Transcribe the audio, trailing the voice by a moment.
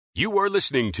You are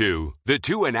listening to the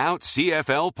Two and Out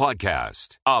CFL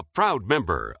podcast, a proud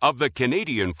member of the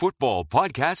Canadian Football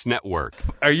Podcast Network.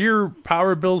 Are your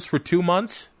power bills for 2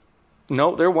 months?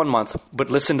 No, they're 1 month. But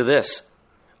listen to this.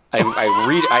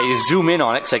 I zoom in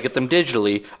on it because I get them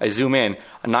digitally. I zoom in.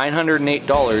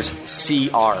 $908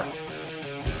 CR.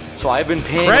 So I've been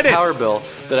paying a power bill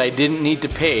that I didn't need to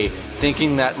pay,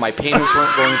 thinking that my payments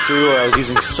weren't going through or I was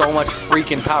using so much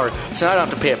freaking power. So now I don't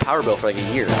have to pay a power bill for like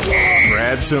a year.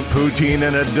 Grab some poutine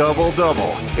and a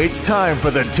double-double. It's time for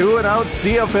the Two and Out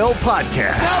CFL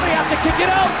podcast. Now they have to kick it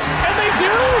out, and they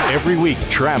do! Every week,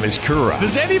 Travis Curra.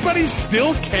 Does anybody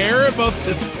still care about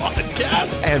this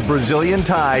podcast? And Brazilian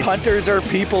Tide. Punters are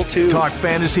people too. Talk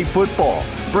fantasy football,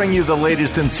 bring you the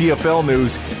latest in CFL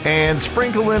news, and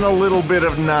sprinkle in a little bit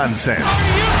of nonsense.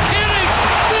 Are you kidding?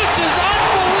 This is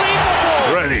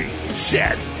unbelievable! Ready,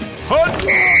 set, hunt!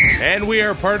 And we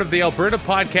are part of the Alberta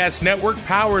Podcast Network,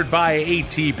 powered by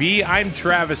ATB. I'm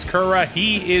Travis Curra.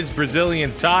 He is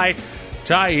Brazilian Ty.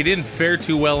 Ty, you didn't fare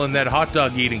too well in that hot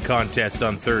dog eating contest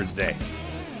on Thursday.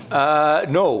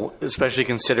 No, especially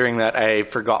considering that I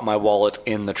forgot my wallet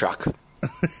in the truck.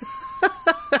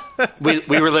 we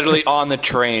were literally on the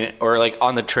train, or like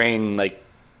on the train like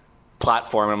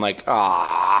platform. I'm like,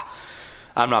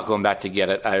 I'm not going back to get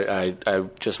it. I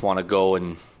just want to go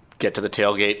and get to the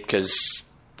tailgate because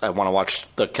I want to watch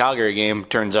the Calgary game.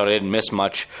 Turns out I didn't miss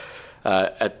much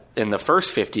in the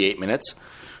first 58 minutes.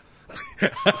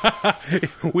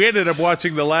 We ended up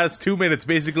watching the last 2 minutes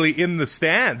basically in the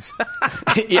stands.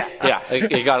 Yeah,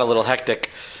 it got a little hectic.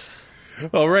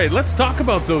 All right, let's talk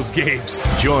about those games.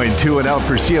 Join Two and Out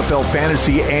for CFL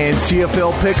Fantasy and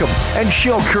CFL Pick'em, and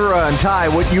show Curra and Ty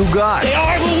what you got. They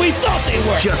are who we thought they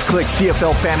were! Just click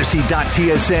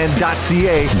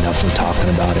cflfantasy.tsn.ca Enough from talking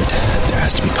about it. There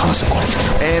has to be consequences.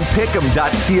 and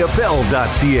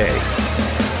pick'em.cfl.ca.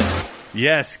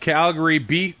 Yes, Calgary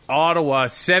beat Ottawa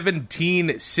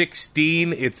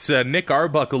 17-16. It's Nick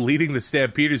Arbuckle leading the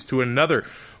Stampeders to another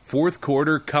fourth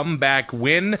quarter comeback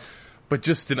win. But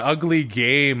just an ugly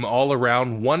game all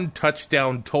around, one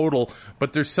touchdown total.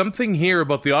 But there's something here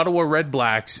about the Ottawa Red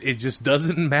Blacks. It just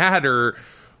doesn't matter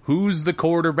who's the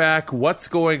quarterback, what's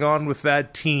going on with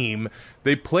that team.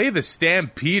 They play the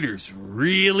Stampeders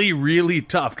really, really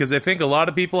tough because I think a lot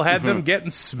of people had them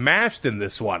getting smashed in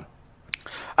this one.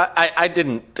 I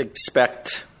didn't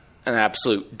expect an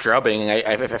absolute drubbing.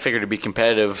 I figured it'd be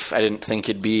competitive. I didn't think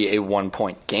it'd be a 1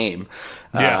 point game.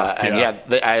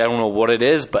 I don't know what it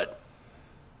is, but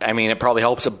I mean, it probably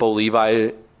helps that Bo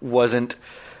Levi wasn't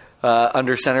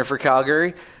under center for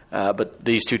Calgary. But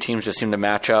these two teams just seem to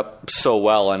match up so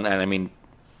well. And I mean,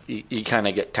 you kind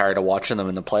of get tired of watching them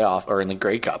in the playoff or in the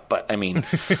Grey Cup. But I mean,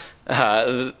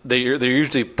 they're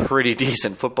usually pretty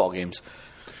decent football games.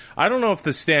 I don't know if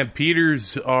the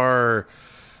Stampeders are...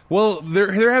 Well,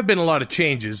 there have been a lot of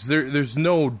changes. There's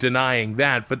no denying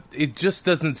that, but it just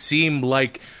doesn't seem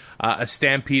like a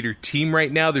Stampeder team right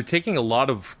now. They're taking a lot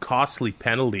of costly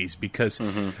penalties because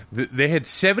they had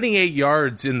 78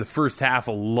 yards in the first half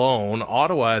alone.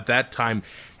 Ottawa at that time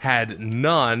had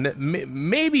none.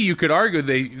 Maybe you could argue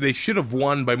they should have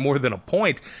won by more than a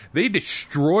point. They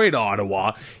destroyed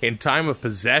Ottawa in time of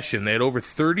possession. They had over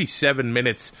 37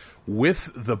 minutes with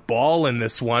the ball in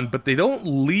this one, but they don't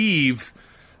leave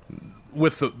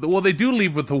with they do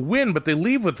leave with a win, but they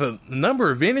leave with a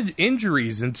number of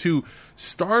injuries and two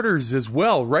starters as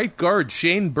well. Right guard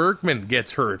Shane Berkman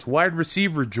gets hurt. Wide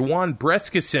receiver Juwan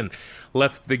Breskison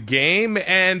left the game,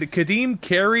 and Kadeem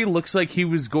Carey looks like he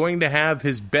was going to have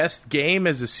his best game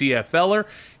as a CFLer.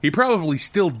 He probably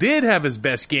still did have his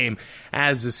best game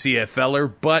as a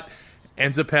CFLer, but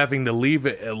ends up having to leave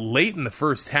it late in the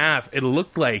first half. It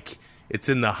looked like it's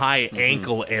in the high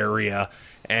ankle area.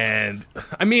 And,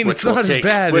 I mean, it's not as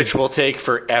bad. Which will take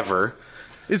forever.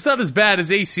 It's not as bad as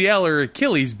ACL or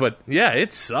Achilles, but, yeah,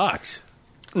 it sucks.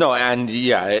 No, and,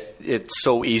 yeah, it's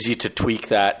so easy to tweak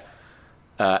that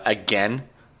again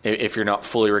if you're not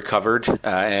fully recovered.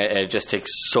 And it just takes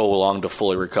so long to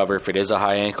fully recover if it is a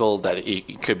high ankle that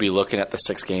you could be looking at the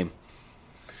sixth game.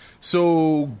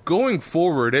 So, going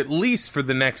forward, at least for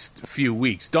the next few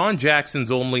weeks, Don Jackson's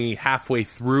only halfway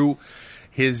through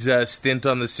his stint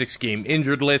on the 6-game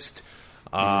injured list.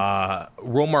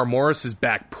 Romar Morris is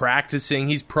back practicing.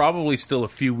 He's probably still a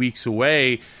few weeks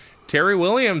away. Terry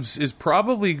Williams is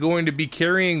probably going to be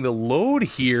carrying the load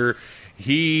here.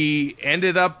 He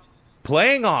ended up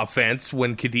playing offense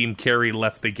when Kadeem Carey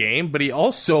left the game, but he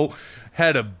also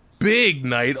had a big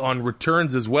night on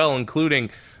returns as well, including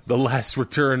the last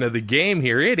return of the game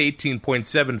here. He had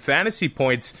 18.7 fantasy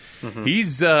points. Mm-hmm.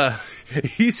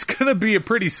 He's going to be a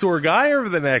pretty sore guy over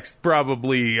the next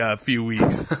probably few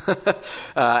weeks.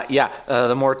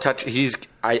 The more touch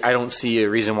I don't see a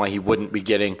reason why he wouldn't be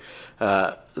getting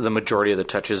the majority of the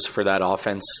touches for that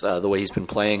offense the way he's been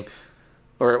playing,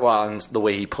 and the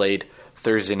way he played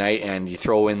Thursday night. And you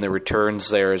throw in the returns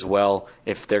there as well.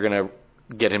 If they're going to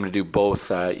get him to do both,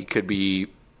 you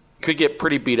could get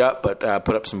pretty beat up, but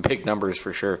put up some big numbers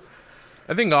for sure.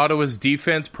 I think Ottawa's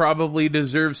defense probably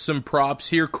deserves some props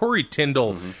here. Corey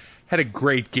Tyndall had a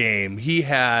great game. He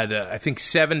had, I think,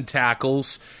 7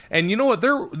 tackles. And you know what?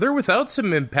 They're without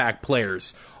some impact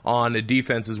players on the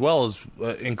defense as well, as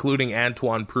including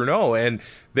Antoine Pruneau. And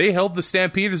they held the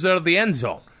Stampeders out of the end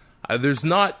zone. There's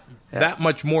not that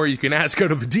much more you can ask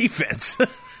out of a defense.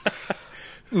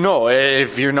 No,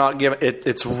 if you're not giving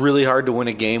it's really hard to win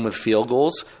a game with field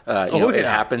goals. It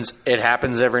happens. It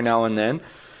happens every now and then.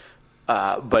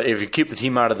 But if you keep the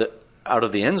team out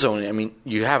of the end zone, I mean,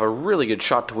 you have a really good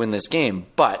shot to win this game.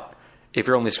 But if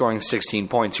you're only scoring 16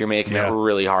 points, you're making it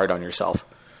really hard on yourself.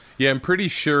 Yeah, I'm pretty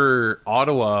sure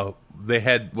Ottawa, they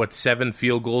had 7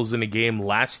 field goals in a game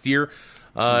last year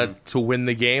to win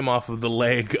the game off of the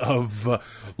leg of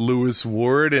Lewis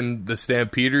Ward, and the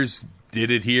Stampeders did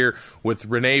it here with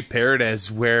Rene Paredes,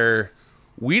 where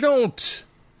I don't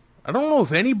know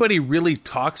if anybody really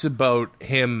talks about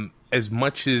him as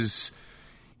much as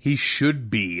he should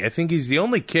be. I think he's the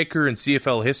only kicker in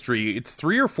CFL history. It's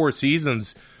 3 or 4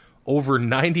 seasons over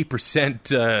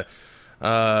 90%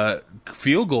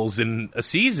 field goals in a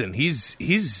season.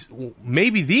 He's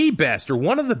maybe the best or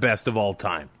one of the best of all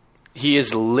time. He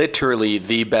is literally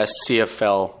the best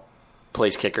CFL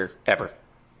place kicker ever.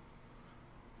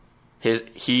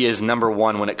 He is number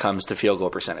 1 when it comes to field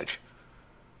goal percentage.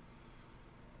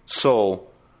 So,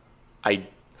 I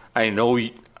know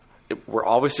we're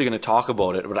obviously going to talk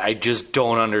about it, but I just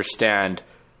don't understand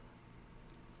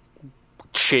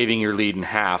shaving your lead in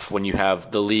half when you have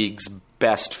the league's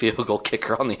best field goal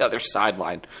kicker on the other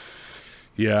sideline.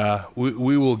 Yeah,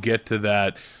 we will get to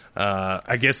that.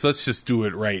 I guess let's just do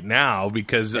it right now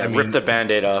because rip the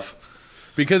Band-Aid off.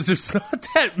 Because there's not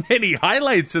that many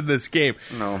highlights in this game.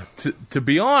 No. To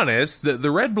be honest, the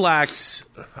Red Blacks,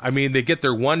 they get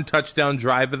their 1 touchdown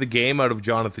drive of the game out of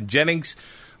Jonathan Jennings.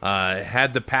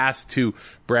 Had the pass to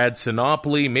Brad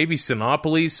Sinopoli, maybe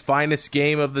Sinopoli's finest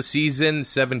game of the season.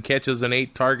 7 catches and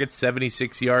 8 targets,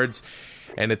 76 yards,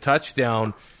 and a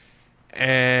touchdown.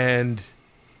 And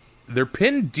they're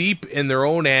pinned deep in their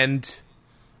own end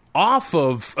off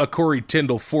of a Corey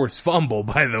Tyndall forced fumble,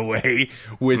 by the way,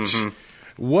 which...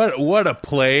 What a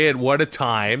play and what a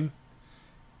time.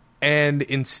 And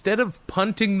instead of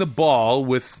punting the ball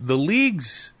with the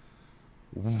league's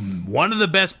one of the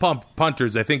best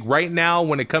punters, I think right now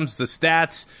when it comes to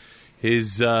stats,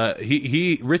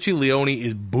 Richie Leone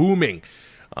is booming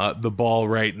the ball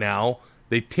right now.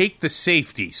 They take the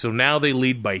safety, so now they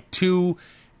lead by 2,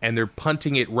 and they're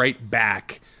punting it right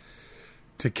back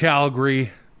to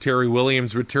Calgary. Terry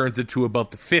Williams returns it to about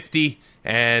the 50,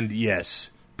 and yes,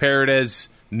 Paredes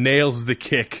nails the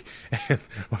kick.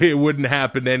 It wouldn't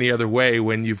happen any other way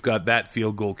when you've got that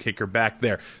field goal kicker back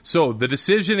there. So the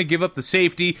decision to give up the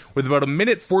safety with about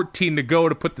 1:14 to go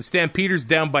to put the Stampeders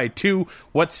down by 2.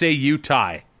 What say you,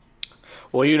 Ty?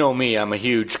 Well, you know me. I'm a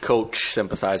huge coach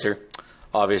sympathizer,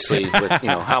 obviously, with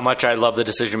how much I love the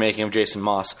decision-making of Jason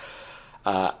Moss.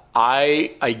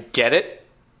 I get it.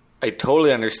 I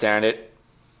totally understand it.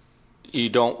 You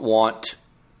don't want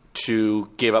to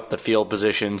give up the field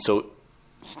position, so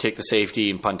you take the safety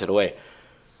and punt it away.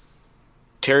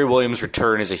 Terry Williams'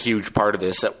 return is a huge part of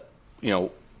this.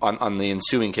 On the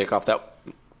ensuing kickoff, that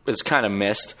was kind of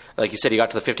missed. Like you said, he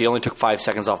got to the 50. He only took 5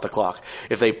 seconds off the clock.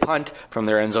 If they punt from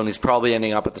their end zone, he's probably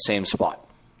ending up at the same spot,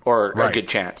 or a good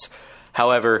chance.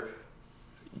 However,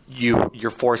 you're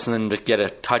forcing them to get a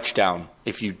touchdown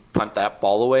if you punt that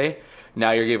ball away.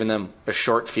 Now you're giving them a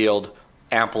short field,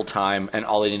 ample time, and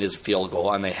all they need is a field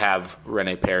goal, and they have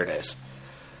Rene Paredes.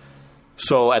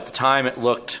 So at the time, it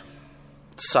looked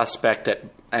suspect.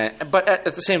 But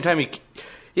at the same time,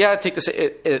 I think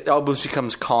it almost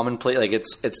becomes commonplace. Like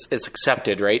it's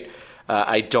accepted, right?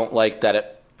 I don't like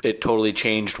that it totally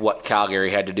changed what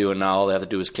Calgary had to do, and now all they have to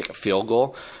do is kick a field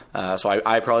goal. So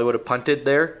I probably would have punted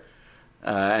there.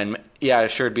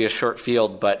 Sure, it'd be a short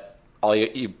field, but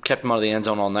you kept them out of the end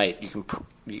zone all night.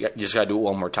 You just got to do it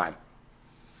one more time.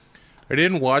 I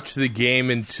didn't watch the game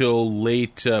until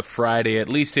late Friday, at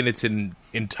least in its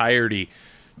entirety.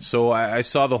 So I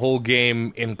saw the whole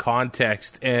game in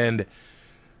context, and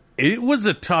it was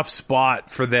a tough spot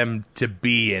for them to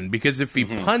be in, because if he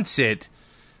punts it,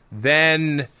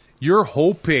 then you're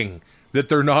hoping that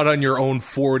they're not on your own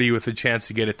 40 with a chance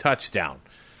to get a touchdown.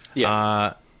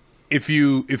 Yeah. If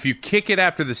you kick it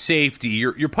after the safety,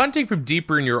 you're punting from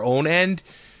deeper in your own end.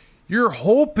 You're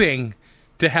hoping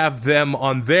to have them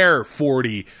on their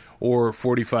 40 or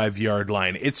 45-yard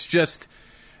line. It's just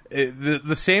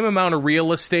the same amount of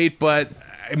real estate, but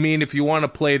I mean, if you want to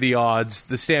play the odds,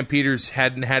 the Stampeders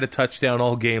hadn't had a touchdown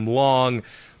all game long,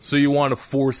 so you want to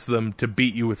force them to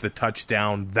beat you with a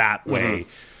touchdown that way.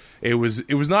 It was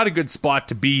not a good spot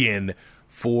to be in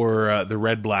for the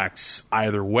Red Blacks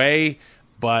either way,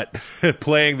 but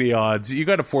playing the odds, you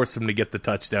got to force them to get the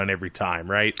touchdown every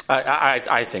time, right?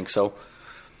 I think so.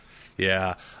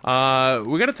 Yeah.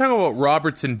 We got to talk about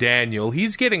Robertson Daniel.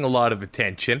 He's getting a lot of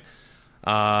attention.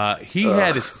 He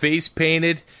had his face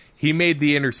painted. He made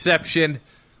the interception.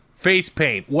 Face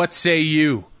paint. What say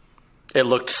you? It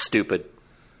looked stupid.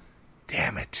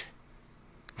 Damn it.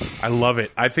 I love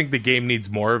it. I think the game needs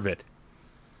more of it.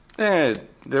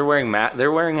 They're wearing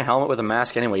a helmet with a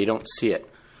mask anyway. You don't see it.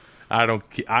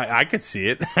 I could see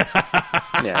it.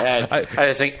 Yeah,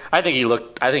 I think he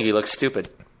looked stuped.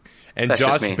 And That's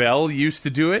Josh Bell used to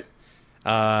do it.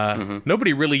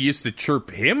 Nobody really used to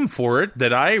chirp him for it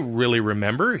that I really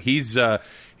remember. He's now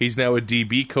a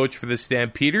DB coach for the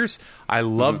Stampeders. I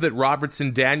love that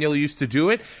Robertson Daniel used to do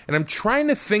it. And I'm trying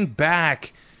to think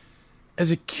back. As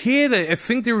a kid, I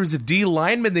think there was a D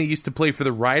lineman that used to play for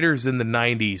the Riders in the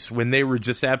 90s when they were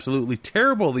just absolutely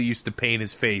terrible. They used to paint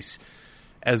his face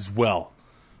as well.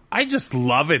 I just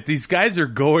love it. These guys are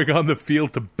going on the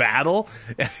field to battle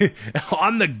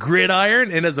on the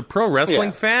gridiron. And as a pro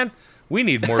wrestling fan, we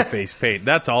need more face paint.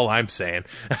 That's all I'm saying.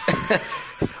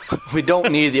 We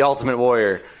don't need the Ultimate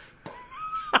Warrior.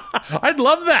 I'd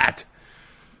love that.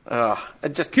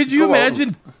 Could you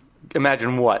imagine?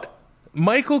 Imagine what?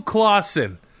 Michael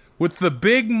Clausen with the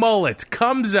big mullet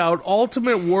comes out,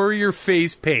 Ultimate Warrior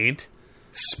face paint.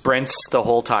 Sprints the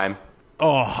whole time.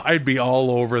 Oh, I'd be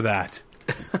all over that.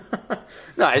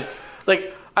 No,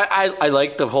 I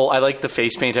like the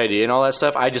face paint idea and all that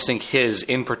stuff. I just think his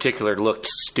in particular looked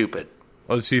stupid.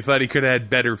 Oh, so you thought he could have had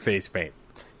better face paint?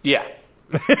 Yeah.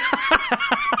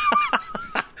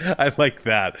 I like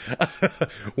that.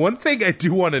 One thing I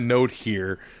do want to note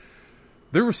here,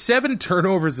 there were 7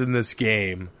 turnovers in this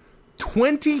game.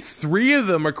 23 of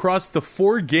them across the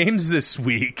 4 games this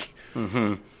week.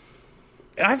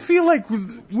 I feel like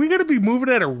we got to be moving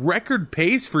at a record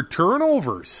pace for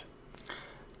turnovers.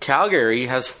 Calgary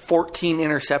has 14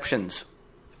 interceptions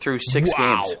through 6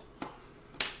 games.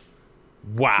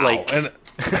 Wow. And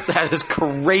that is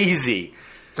crazy.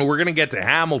 We're going to get to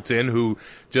Hamilton, who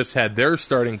just had their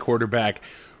starting quarterback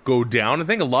go down. I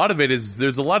think a lot of it is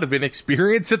there's a lot of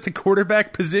inexperience at the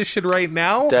quarterback position right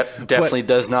now. Definitely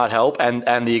does not help.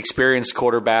 And the experienced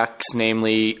quarterbacks,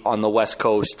 namely on the West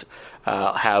Coast,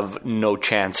 have no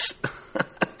chance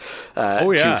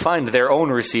to find their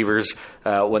own receivers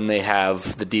when they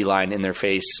have the D-line in their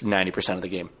face 90% of the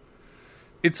game.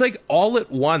 It's like all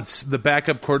at once the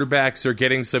backup quarterbacks are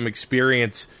getting some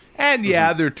experience. And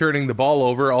they're turning the ball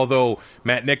over, although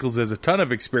Matt Nichols has a ton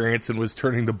of experience and was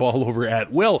turning the ball over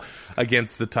at will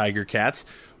against the Tiger Cats.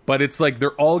 But it's like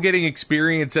they're all getting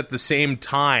experience at the same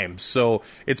time. So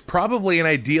it's probably an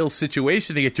ideal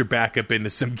situation to get your backup into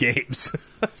some games.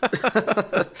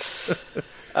 I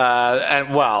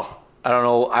don't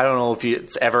know if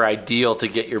it's ever ideal to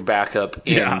get your backup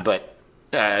in, but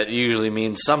it usually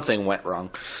means something went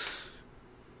wrong.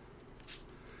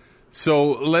 So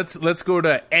let's go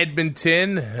to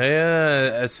Edmonton,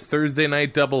 a Thursday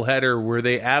night doubleheader where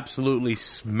they absolutely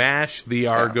smashed the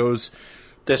Argos.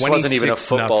 This wasn't even a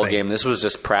football game. This was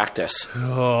just practice.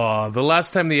 Oh, the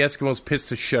last time the Eskimos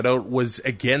pitched a shutout was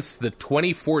against the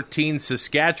 2014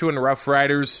 Saskatchewan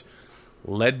Roughriders,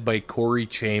 led by Corey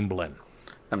Chamberlain.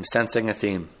 I'm sensing a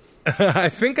theme. I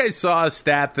think I saw a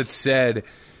stat that said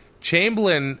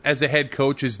Chamberlain, as a head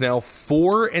coach, is now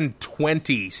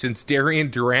 4-20 since Darian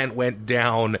Durant went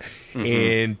down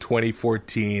in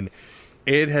 2014.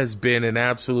 It has been an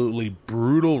absolutely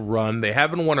brutal run. They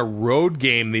haven't won a road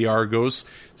game, the Argos,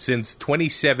 since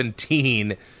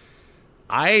 2017.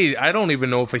 I don't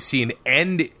even know if I see an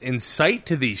end in sight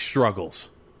to these struggles.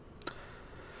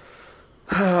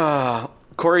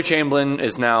 Corey Chamberlain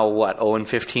is now,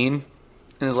 0-15?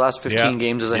 In his last 15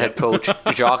 games as a head coach.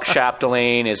 Jacques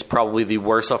Chapdelaine is probably the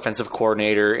worst offensive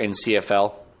coordinator in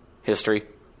CFL history,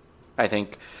 I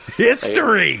think.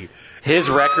 History!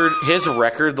 His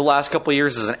record the last couple of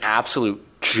years is an absolute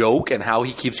joke, and how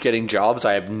he keeps getting jobs,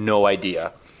 I have no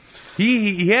idea.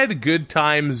 He had good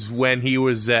times when he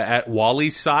was at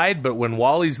Wally's side, but when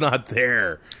Wally's not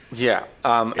there,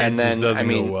 and then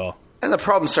go well. And the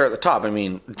problems start at the top. I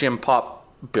mean, Jim Popp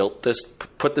put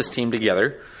this team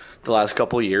together the last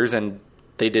couple of years, and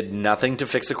they did nothing to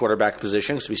fix the quarterback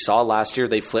position. Because we saw last year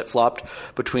they flip-flopped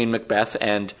between Macbeth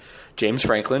and James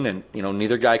Franklin, and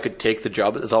neither guy could take the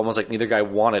job. It's almost like neither guy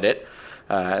wanted it.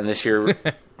 And this year,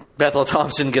 Bethel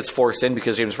Thompson gets forced in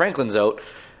because James Franklin's out,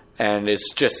 and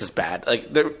it's just as bad.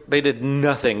 Like they did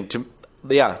nothing to.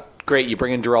 Yeah, great. You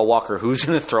bring in Darrell Walker. Who's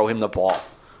going to throw him the ball?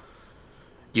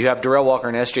 You have Darrell Walker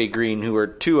and S.J. Green, who are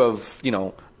two of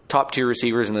top tier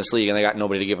receivers in this league, and they got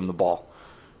nobody to give them the ball.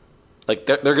 Like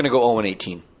they're going to go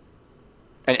 0-18.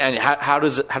 And how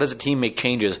does a team make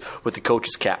changes with the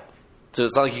coach's cap? So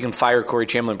it's not like you can fire Corey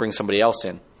Chamberlain and bring somebody else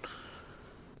in.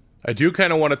 I do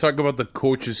kind of want to talk about the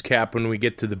coach's cap when we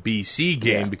get to the BC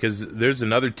game, because there's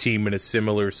another team in a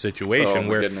similar situation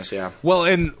where goodness, yeah. Well,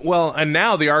 and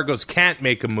now the Argos can't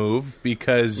make a move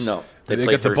because they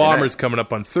got the Bombers coming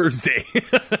up on Thursday.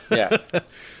 Yeah.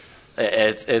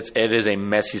 It is a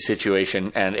messy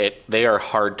situation, and they are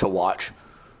hard to watch.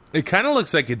 It kind of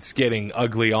looks like it's getting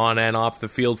ugly on and off the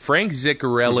field. Frank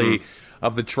Ziccarelli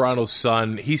of the Toronto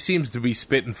Sun, he seems to be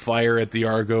spitting fire at the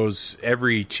Argos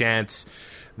every chance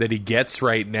that he gets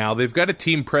right now. They've got a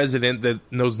team president that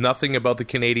knows nothing about the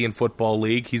Canadian Football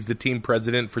League. He's the team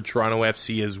president for Toronto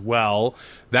FC as well.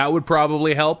 That would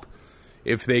probably help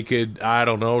if they could, I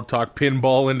don't know, talk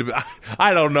pinball into...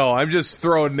 I don't know. I'm just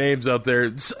throwing names out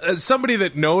there. Somebody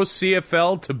that knows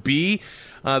CFL to be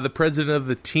the president of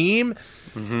the team.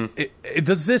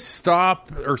 Does this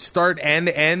stop or start and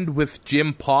end with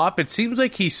Jim Popp? It seems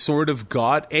like he's sort of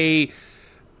got a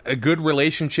good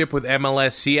relationship with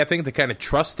MLSC. I think they kind of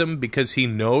trust him because he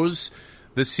knows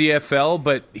the CFL,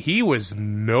 but he was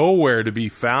nowhere to be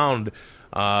found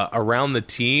around the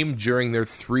team during their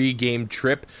 3-game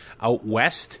trip out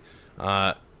west.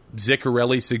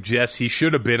 Ziccarelli suggests he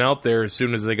should have been out there as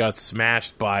soon as they got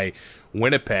smashed by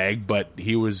Winnipeg, but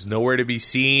he was nowhere to be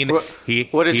seen.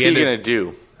 What is he going to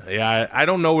do? Yeah, I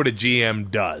don't know what a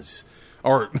GM does.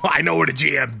 Or, I know what a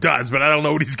GM does, but I don't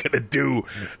know what he's going to do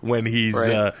when he's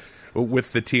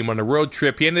with the team on a road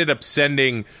trip. He ended up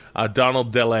sending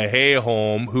Donald Delahaye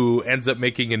home, who ends up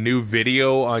making a new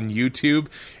video on YouTube.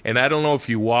 And I don't know if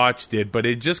you watched it, but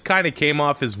it just kind of came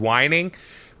off as whining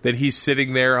that he's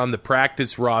sitting there on the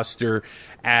practice roster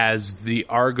as the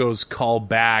Argos call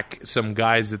back some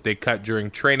guys that they cut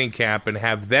during training camp and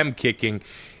have them kicking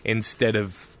instead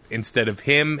of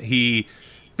him. He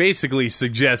basically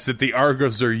suggests that the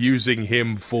Argos are using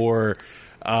him for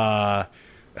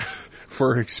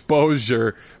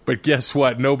exposure, but guess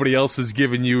what? Nobody else has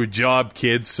given you a job,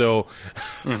 kid, so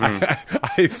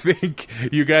I think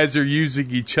you guys are using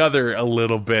each other a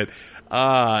little bit.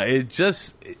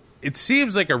 It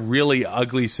seems like a really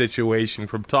ugly situation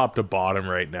from top to bottom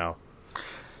right now.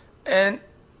 And,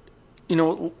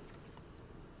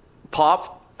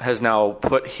 Pop has now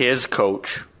put his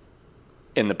coach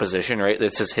in the position, right?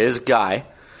 This is his guy.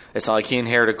 It's not like he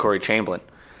inherited Corey Chamberlain.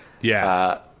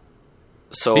 Yeah.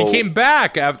 So he came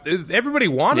back. Everybody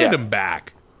wanted him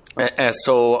back.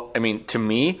 So, I mean, to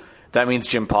me, that means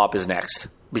Jim Pop is next.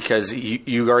 Because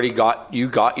you already got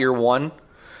your one.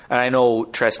 And I know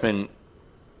Trestman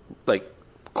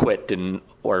quit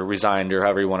or resigned or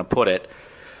however you want to put it.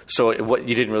 So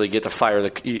you didn't really get to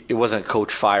fire it wasn't a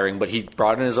coach firing, but he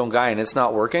brought in his own guy and it's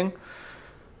not working.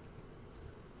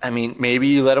 I mean, maybe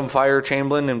you let him fire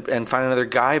Chamberlain and find another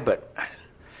guy, but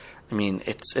I mean,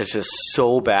 it's just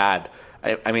so bad.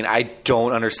 I mean, I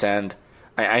don't understand.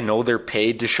 I know they're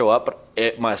paid to show up, but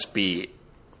it must be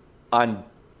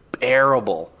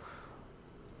unbearable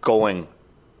going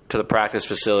to the practice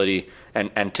facility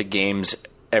and to games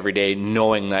every day,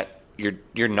 knowing that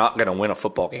you're not going to win a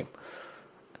football game.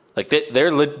 Like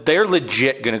they're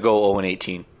legit going to go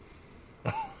 0-18.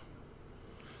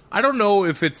 I don't know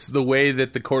if it's the way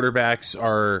that the quarterbacks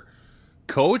are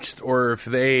coached or if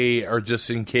they are just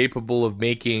incapable of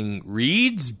making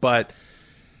reads, but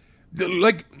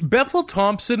like Bethel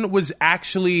Thompson was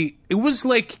actually, it was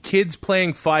like kids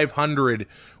playing 500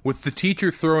 with the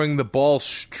teacher throwing the ball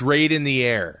straight in the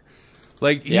air.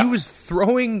 Like he was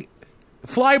throwing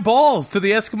fly balls to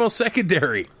the Eskimo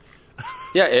secondary.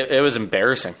 Yeah, it was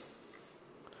embarrassing.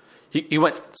 He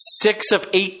went 6 of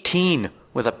 18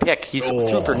 with a pick. He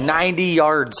threw for 90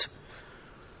 yards.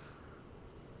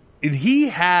 And he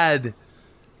had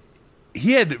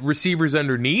receivers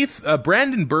underneath.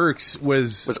 Brandon Burks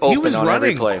was open on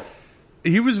every play.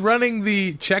 He was running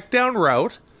the check down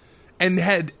route, and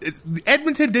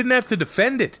Edmonton didn't have to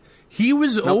defend it. He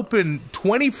was open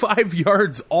 25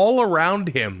 yards all around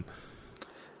him.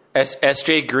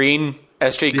 SJ Green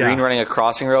running a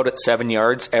crossing route at 7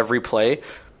 yards every play,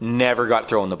 never got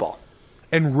thrown the ball.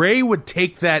 And Ray would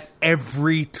take that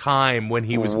every time when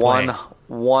he was playing.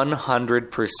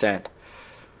 100%.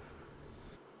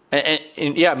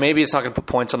 And yeah, maybe it's not going to put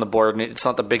points on the board, and it's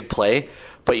not the big play,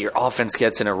 but your offense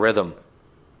gets in a rhythm,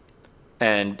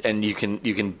 and you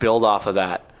can build off of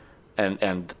that,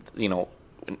 and you know,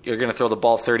 you're going to throw the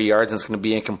ball 30 yards and it's going to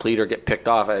be incomplete or get picked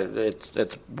off.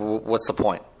 It's what's the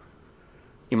point?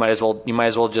 You might as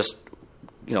well just,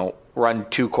 you know, run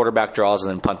 2 quarterback draws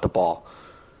and then punt the ball.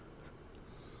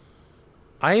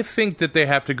 I think that they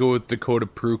have to go with Dakota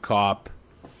Prukop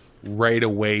right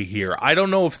away here. I don't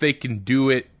know if they can do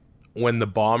it when the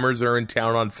Bombers are in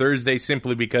town on Thursday,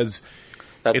 simply because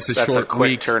it's a short quick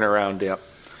week. Turnaround. Yeah,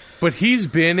 but he's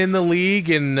been in the league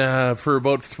and for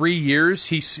about 3 years.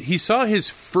 He saw his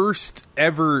first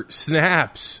ever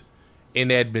snaps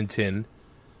in Edmonton.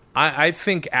 I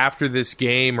think after this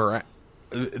game, or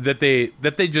that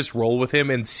they just roll with him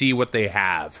and see what they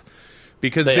have,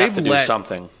 because they have to do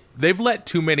something. They've let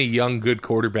too many young, good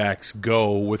quarterbacks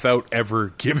go without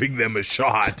ever giving them a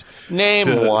shot.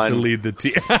 Name one to lead the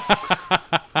team.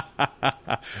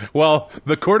 Well,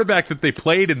 the quarterback that they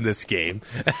played in this game,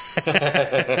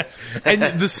 and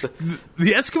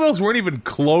the Eskimos weren't even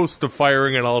close to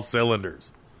firing on all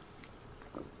cylinders.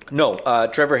 No,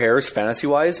 Trevor Harris,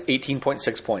 fantasy-wise,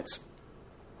 18.6 points.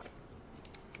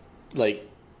 Like,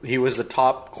 he was the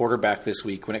top quarterback this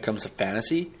week when it comes to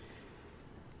fantasy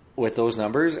with those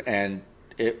numbers, and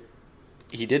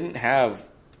he didn't have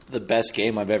the best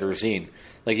game I've ever seen.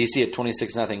 Like, you see a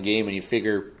 26-0 game, and you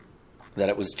figure that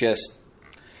it was just,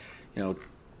 you know,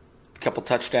 a couple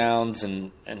touchdowns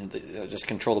and just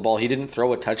control the ball. He didn't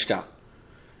throw a touchdown.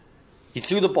 He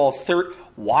threw the ball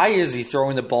Why is he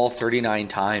throwing the ball 39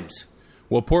 times?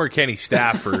 Well, poor Kenny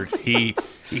Stafford. He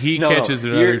catches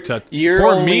another touch. You're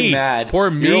poor only me. mad.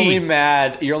 Poor me.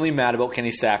 You're only mad about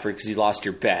Kenny Stafford because you lost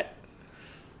your bet.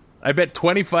 I bet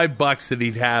 $25 that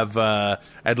he'd have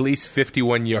at least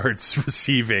 51 yards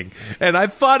receiving, and I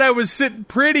thought I was sitting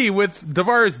pretty with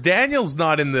Tavares Daniels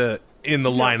not in the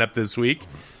lineup this week.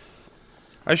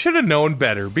 I should have known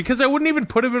better, because I wouldn't even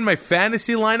put him in my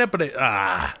fantasy lineup, but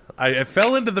I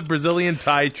fell into the Brazilian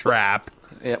tie trap.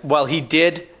 Yeah, well, he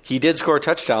did score a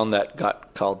touchdown that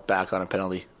got called back on a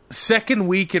penalty. Second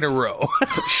week in a row.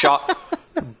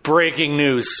 Breaking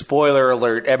news, spoiler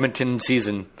alert, Edmonton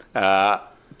season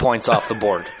points off the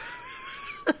board.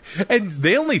 And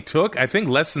they only took, I think,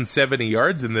 less than 70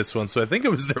 yards in this one, so I think it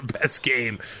was their best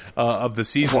game of the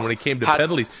season when it came to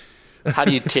penalties. How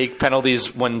do you take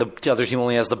penalties when the other team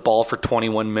only has the ball for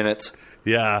 21 minutes?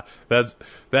 Yeah,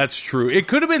 that's true. It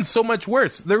could have been so much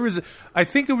worse. I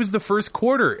think it was the first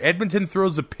quarter. Edmonton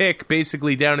throws a pick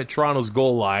basically down at Toronto's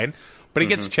goal line, but it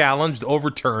gets challenged,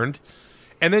 overturned,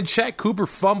 and then Shaq Cooper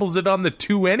fumbles it on the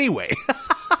 2 anyway.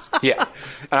 Yeah,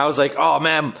 and I was like, oh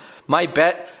man, my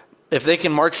bet, if they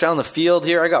can march down the field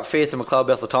here, I got faith in McLeod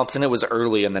Bethel-Thompson. It was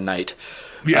early in the night.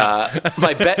 Yeah,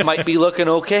 my bet might be looking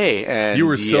okay, and you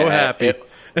were so happy.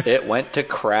 It went to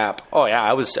crap. Oh yeah,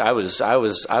 I was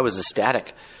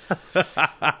ecstatic.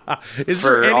 Is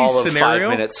there any all of scenario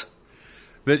 5 minutes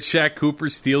that Shaq Cooper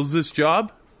steals this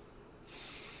job?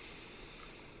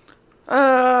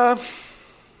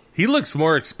 He looks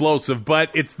more explosive,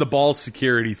 but it's the ball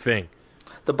security thing.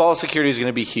 The ball security is going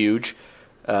to be huge.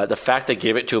 The fact they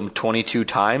gave it to him 22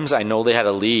 times, I know they had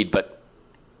a lead, but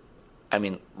I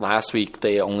mean, last week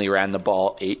they only ran the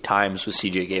ball 8 times with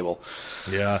CJ Gable.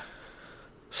 Yeah.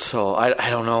 So I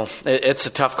don't know. It's a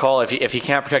tough call. If he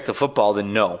can't protect the football,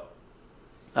 then no.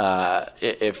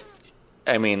 It's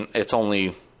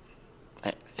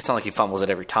not like he fumbles it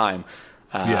every time.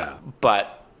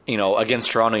 But you know,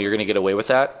 against Toronto, you're going to get away with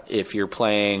that. If you're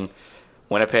playing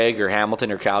Winnipeg or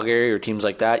Hamilton or Calgary or teams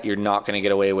like that, you're not going to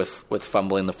get away with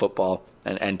fumbling the football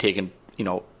and taking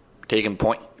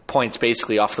points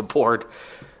basically off the board.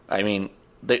 I mean,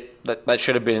 that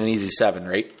should have been an easy 7,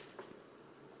 right?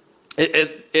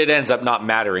 It ends up not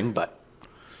mattering, but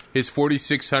his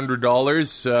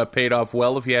 $4,600 paid off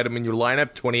well if you had him in your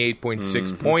lineup.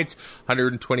 28.6 points,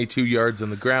 122 yards on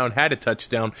the ground, had a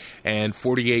touchdown, and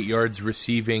 48 yards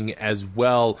receiving as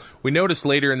well. We noticed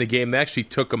later in the game they actually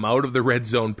took him out of the red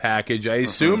zone package. I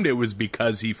assumed it was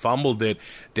because he fumbled it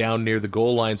down near the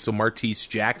goal line, so Martese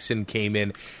Jackson came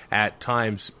in at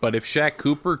times. But if Shaq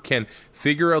Cooper can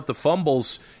figure out the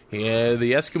fumbles, yeah,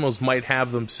 the Eskimos might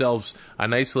have themselves a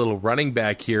nice little running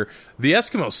back here. The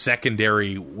Eskimos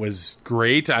secondary was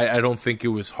great. I don't think it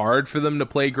was hard for them to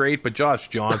play great, but Josh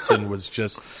Johnson was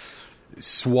just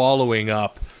swallowing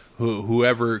up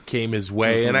whoever came his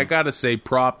way. And I got to say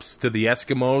props to the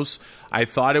Eskimos. I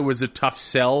thought it was a tough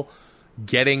sell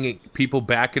getting people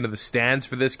back into the stands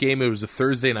for this game. It was a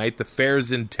Thursday night. The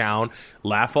Fair's in town.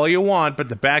 Laugh all you want, but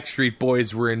the Backstreet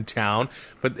Boys were in town.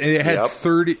 But it had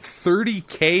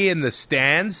 30K in the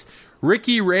stands.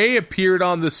 Ricky Ray appeared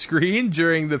on the screen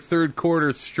during the third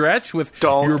quarter stretch with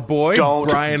your boy,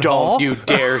 Brian Hall. Don't you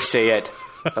dare say it.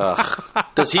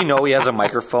 Does he know he has a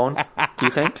microphone, do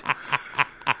you think?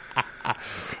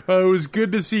 It was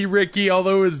good to see Ricky,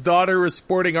 although his daughter was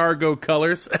sporting Argo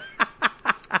colors.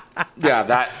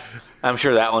 Yeah, I'm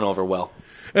sure that went over well.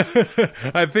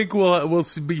 I think we'll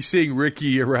be seeing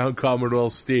Ricky around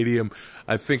Commonwealth Stadium,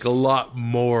 I think, a lot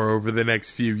more over the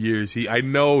next few years. I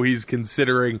know he's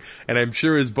considering, and I'm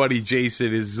sure his buddy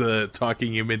Jason is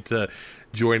talking him into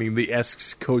joining the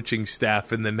Esks coaching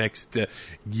staff in the next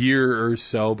year or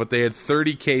so. But they had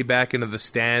 30K back into the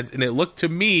stands, and it looked to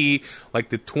me like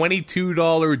the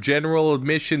 $22 general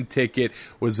admission ticket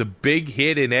was a big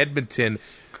hit in Edmonton.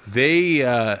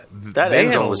 That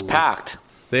end zone was packed.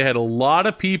 They had a lot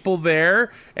of people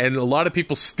there and a lot of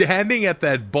people standing at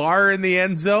that bar in the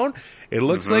end zone. It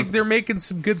looks like they're making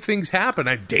some good things happen.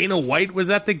 Dana White was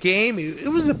at the game. It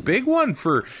was a big one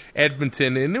for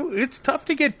Edmonton, and it's tough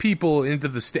to get people into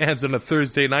the stands on a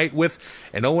Thursday night with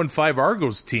an 0-5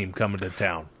 Argos team coming to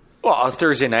town. Well, a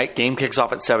Thursday night game kicks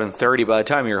off at 7:30. By the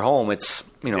time you're home, it's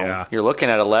you're looking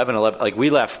at 11. Like we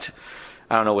left,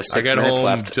 I don't know, with 6 minutes left. I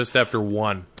got home just after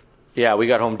 1. Yeah, we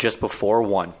got home just before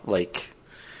 1. We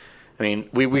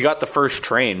got the first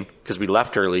train because we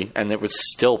left early, and it was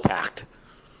still packed.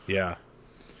 Yeah.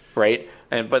 Right?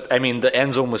 But the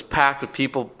end zone was packed with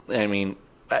people.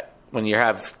 When you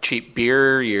have cheap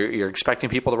beer, you're expecting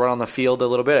people to run on the field a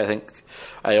little bit.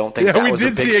 I don't think that was a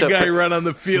big surprise. We did see a guy run on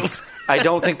the field. I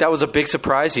don't think that was a big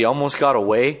surprise. He almost got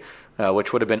away,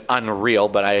 which would have been unreal,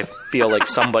 but I feel like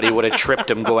somebody would have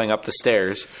tripped him going up the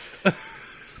stairs.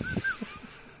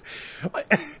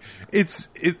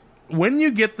 When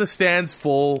you get the stands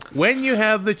full, when you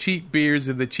have the cheap beers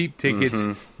and the cheap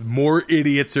tickets, more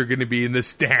idiots are going to be in the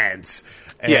stands.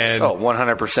 Yes,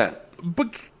 100%.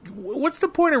 But what's the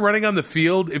point of running on the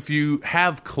field if you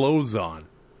have clothes on?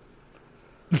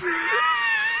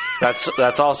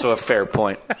 That's also a fair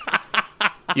point.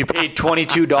 You paid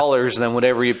 $22 and then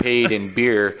whatever you paid in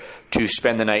beer to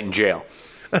spend the night in jail.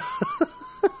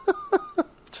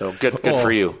 So good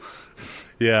for you.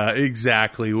 Yeah,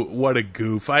 exactly. What a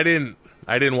goof. I didn't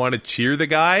want to cheer the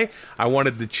guy. I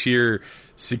wanted to cheer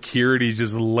security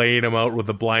just laying him out with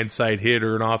a blindside hit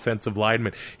or an offensive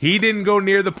lineman. He didn't go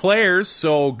near the players,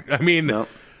 so he knew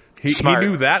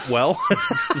that well.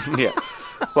 Yeah.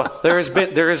 Well, there has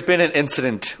been an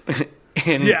incident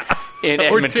in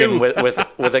Edmonton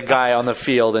with a guy on the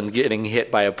field and getting hit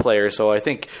by a player, so I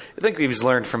think he's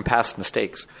learned from past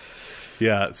mistakes.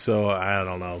 Yeah, so I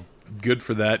don't know. Good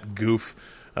for that goof.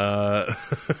 Or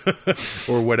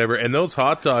whatever. And those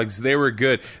hot dogs, they were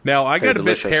good. Now, I got a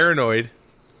bit paranoid.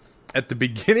 At the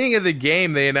beginning of the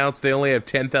game, they announced they only have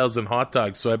 10,000 hot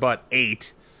dogs, so I bought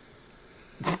 8.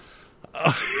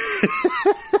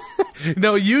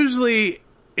 No, usually,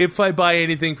 if I buy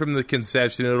anything from the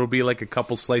concession, it'll be like a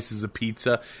couple slices of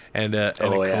pizza and a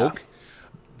Coke.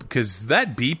 Because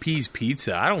that BP's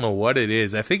pizza, I don't know what it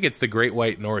is. I think it's the Great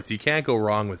White North. You can't go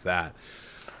wrong with that.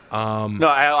 No,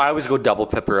 I always go double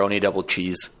pepperoni, double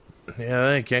cheese.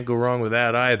 Yeah, I can't go wrong with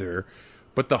that either.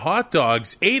 But the hot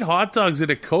dogs, 8 hot dogs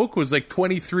and a Coke was like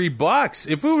 $23.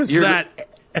 If it was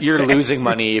you're losing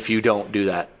money if you don't do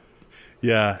that.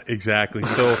 Yeah, exactly.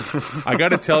 So I got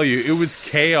to tell you, it was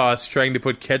chaos trying to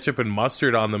put ketchup and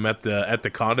mustard on them at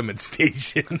the condiment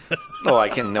station. Oh, I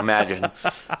can imagine.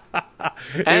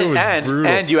 It was brutal.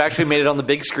 And you actually made it on the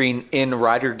big screen in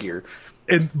rider gear.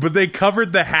 But they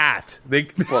covered the hat.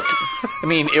 Well,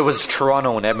 it was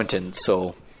Toronto and Edmonton,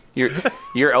 so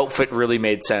your outfit really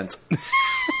made sense.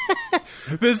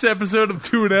 This episode of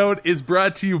Two and Out is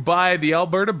brought to you by the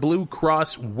Alberta Blue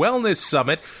Cross Wellness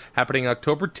Summit, happening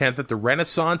October 10th at the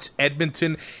Renaissance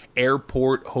Edmonton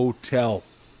Airport Hotel.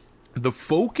 The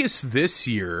focus this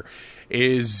year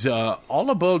is all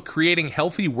about creating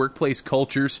healthy workplace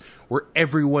cultures where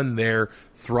everyone there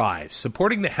thrives.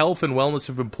 Supporting the health and wellness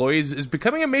of employees is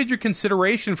becoming a major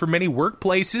consideration for many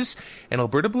workplaces, and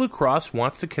Alberta Blue Cross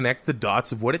wants to connect the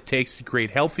dots of what it takes to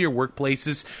create healthier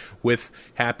workplaces with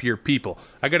happier people.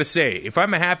 I gotta say, if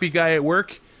I'm a happy guy at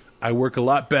work, I work a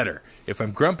lot better. If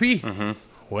I'm grumpy,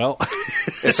 well...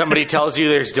 If somebody tells you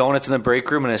there's donuts in the break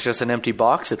room and it's just an empty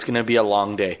box, it's going to be a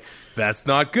long day. That's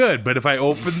not good. But if I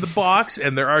open the box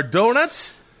and there are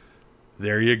donuts,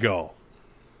 there you go.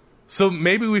 So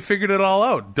maybe we figured it all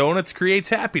out. Donuts creates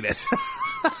happiness.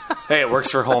 Hey, it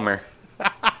works for Homer.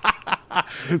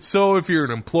 So if you're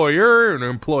an employer or an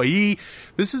employee,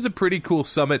 this is a pretty cool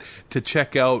summit to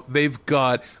check out. They've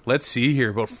got, let's see here,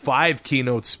 about 5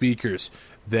 keynote speakers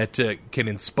that can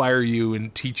inspire you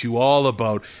and teach you all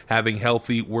about having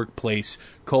healthy workplace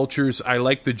cultures. I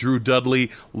like the Drew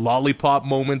Dudley Lollipop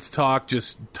Moments talk.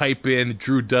 Just type in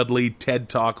Drew Dudley TED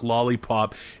Talk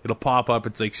Lollipop. It'll pop up.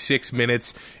 It's like 6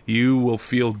 minutes. You will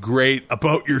feel great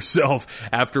about yourself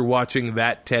after watching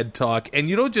that TED Talk. And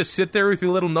you don't just sit there with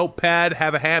your little notepad,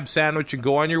 have a ham sandwich, and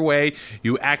go on your way.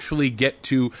 You actually get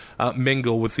to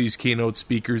mingle with these keynote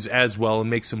speakers as well and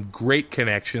make some great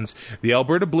connections. The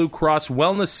Alberta Blue Cross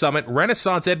Wellness Summit,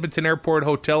 Renaissance Edmonton Airport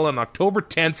Hotel on October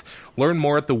 10th. Learn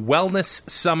more at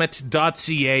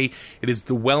thewellnesssummit.ca. It is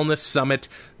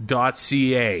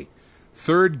thewellnesssummit.ca.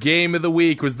 Third game of the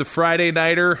week was the Friday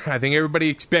nighter. I think everybody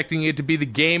expecting it to be the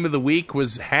game of the week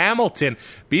was Hamilton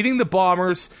beating the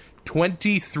Bombers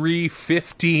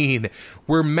 23-15,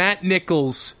 where Matt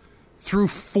Nichols threw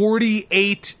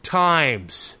 48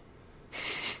 times.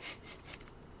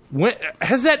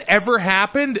 Has that ever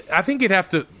happened? I think you'd have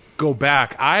to go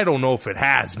back. I don't know if it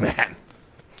has, man.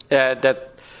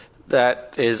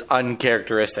 That is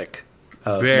uncharacteristic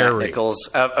of Matt Nichols,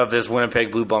 of this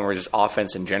Winnipeg Blue Bombers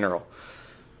offense in general.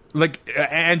 Like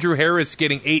Andrew Harris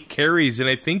getting 8 carries, and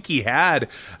I think he had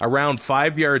around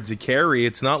 5 yards a carry.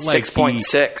 It's not like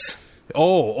 6.6.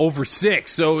 Over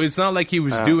 6. So it's not like he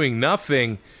was doing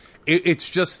nothing. It's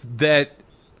just that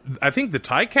I think the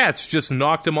Ticats just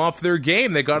knocked him off their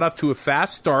game. They got off to a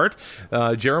fast start.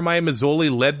 Jeremiah Mazzoli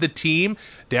led the team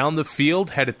down the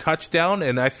field, had a touchdown,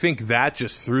 and I think that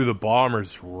just threw the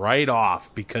Bombers right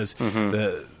off because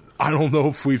I don't know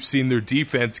if we've seen their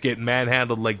defense get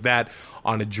manhandled like that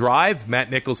on a drive. Matt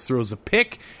Nichols throws a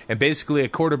pick, and basically a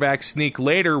quarterback sneak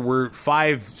later. We're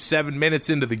 5-7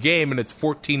 minutes into the game, and it's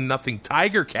 14-0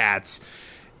 Tiger Cats,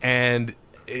 and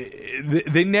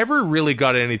they never really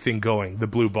got anything going, the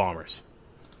Blue Bombers.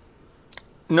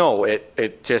 No,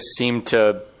 it just seemed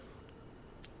to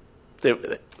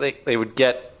they would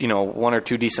get 1 or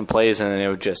 2 decent plays, and then it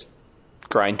would just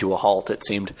grind to a halt. It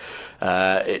seemed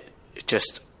it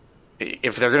just,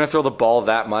 if they're going to throw the ball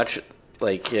that much,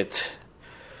 I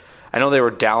know they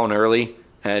were down early,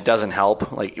 and it doesn't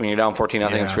help. Like when you're down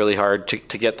 14-0, it's really hard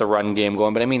to get the run game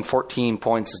going. But I mean, 14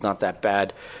 points is not that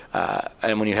bad.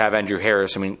 And when you have Andrew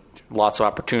Harris, I mean, lots of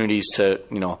opportunities to,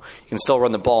 you can still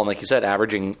run the ball. And like you said,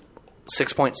 averaging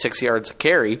 6.6 yards a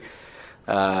carry,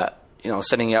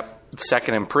 setting up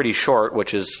second and pretty short,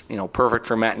 which is, perfect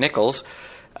for Matt Nichols.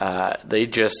 They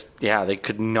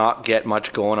could not get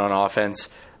much going on offense.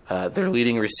 Their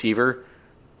leading receiver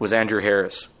was Andrew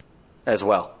Harris as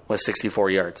well, with 64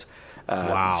 yards.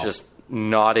 Wow. Just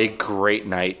not a great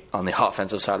night on the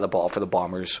offensive side of the ball for the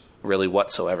Bombers, really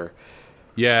whatsoever.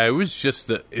 Yeah, it's just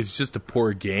a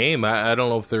poor game. I don't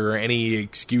know if there are any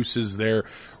excuses there.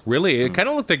 Really, it kind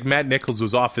of looked like Matt Nichols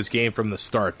was off his game from the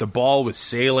start. The ball was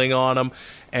sailing on him,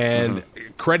 and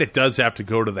credit does have to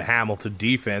go to the Hamilton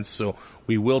defense, so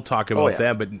we will talk about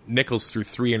that. But Nichols threw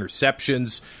 3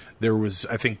 interceptions. There was,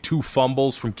 I think, 2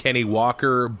 fumbles from Kenny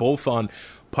Walker, both on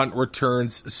punt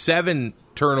returns, 7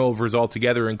 turnovers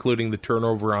altogether, including the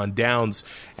turnover on downs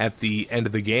at the end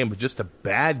of the game. But just a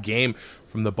bad game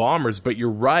from the Bombers. But you're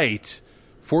right,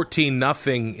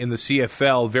 14-0 in the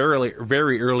CFL very,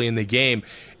 very early in the game.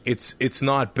 It's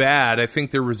not bad. I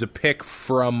think there was a pick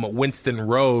from Winston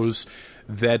Rose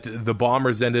that the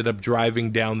Bombers ended up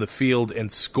driving down the field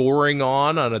and scoring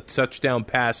on a touchdown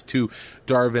pass to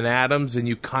Darvin Adams, and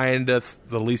you kind of,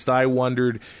 the least I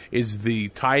wondered, is the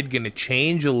tide going to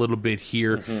change a little bit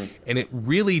here? And it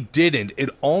really didn't.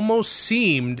 It almost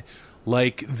seemed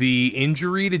like the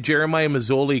injury to Jeremiah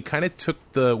Mazzoli kind of took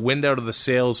the wind out of the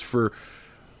sails for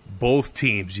both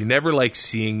teams. You never like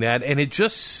seeing that, and it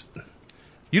just...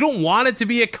 You don't want it to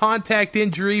be a contact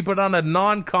injury, but on a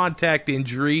non-contact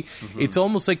injury, it's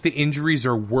almost like the injuries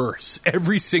are worse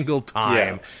every single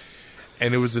time. Yeah.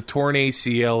 And it was a torn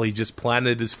ACL. He just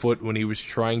planted his foot when he was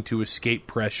trying to escape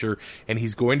pressure, and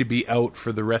he's going to be out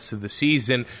for the rest of the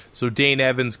season. So Dane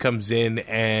Evans comes in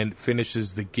and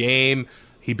finishes the game.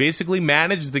 He basically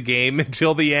managed the game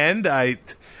until the end.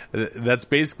 That's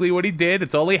basically what he did.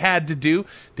 It's all he had to do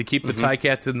to keep the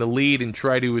Ticats in the lead and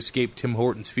try to escape Tim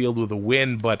Hortons Field with a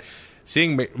win. But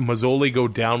seeing Mazzoli go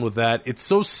down with that, it's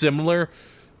so similar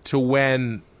to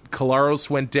when Collaros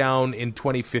went down in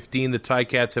 2015. The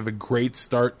Ticats have a great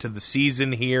start to the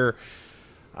season here.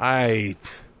 I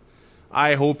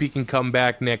hope he can come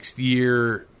back next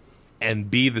year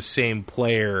and be the same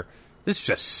player. This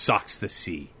just sucks to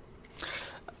see.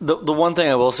 The one thing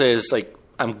I will say is,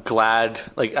 I'm glad,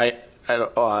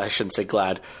 I shouldn't say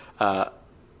glad.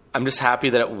 I'm just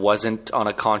happy that it wasn't on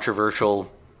a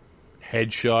controversial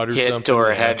headshot or hit something,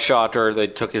 or a headshot, or they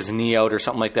took his knee out or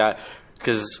something like that,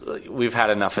 because we've had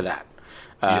enough of that.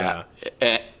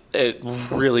 It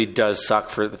really does suck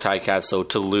for the Ticats, though,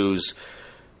 to lose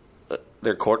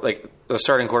their the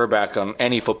starting quarterback on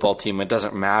any football team. It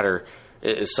doesn't matter.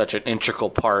 It is such an integral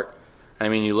part. I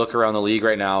mean, you look around the league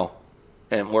right now,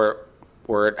 and we're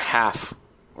at half,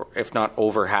 or if not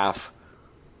over half,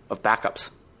 of backups.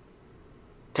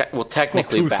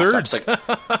 Technically, two-thirds. Backups,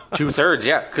 like 2/3.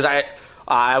 Yeah, because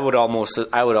I would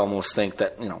almost think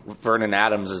that Vernon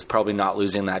Adams is probably not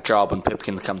losing that job when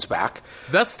Pipkin comes back.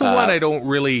 That's the one I don't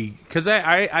really, because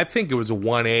I think it was a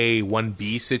 1A,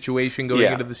 1B situation going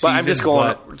into the season. But I'm just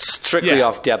going strictly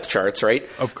off depth charts, right?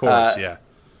 Of course, yeah.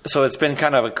 So it's been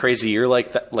kind of a crazy year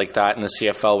like that in the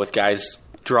CFL, with guys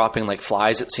dropping like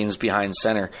flies, it seems, behind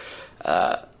center.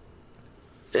 But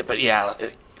yeah,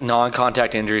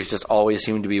 non-contact injuries just always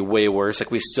seem to be way worse.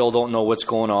 Like, we still don't know what's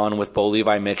going on with Bo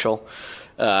Levi Mitchell.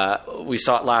 We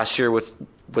saw it last year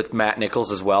with Matt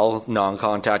Nichols as well,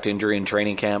 non-contact injury in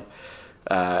training camp.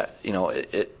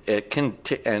 It can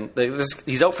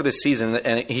he's out for this season,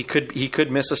 and he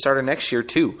could miss a starter next year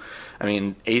too. I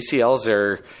mean, ACLs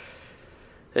are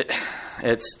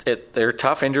they're a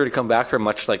tough injury to come back from,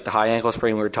 much like the high ankle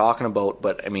sprain we were talking about.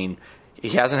 But I mean, he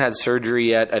hasn't had surgery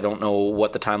yet. I don't know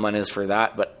what the timeline is for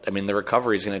that, but I mean, the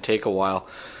recovery is going to take a while,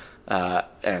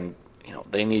 and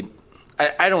they need.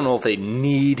 I don't know if they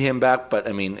need him back, but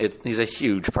I mean, he's a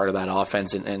huge part of that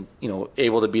offense, and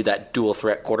able to be that dual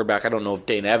threat quarterback. I don't know if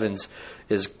Dane Evans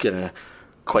is gonna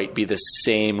quite be the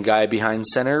same guy behind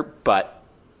center, but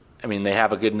I mean, they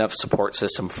have a good enough support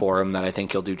system for him that I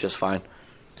think he'll do just fine.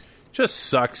 Just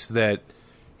sucks that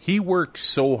he worked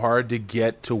so hard to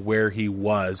get to where he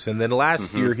was, and then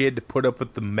last year he had to put up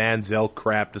with the Manziel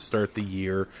crap to start the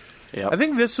year. Yep. I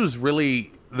think this was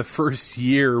really the first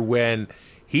year when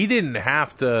he didn't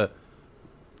have to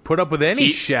put up with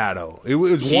any shadow. It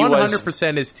was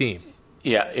 100% his team.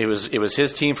 Yeah, it was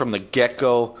his team from the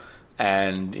get-go,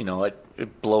 and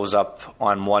it blows up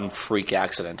on one freak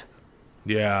accident.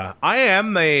 Yeah, I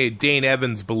am a Dane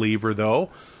Evans believer, though.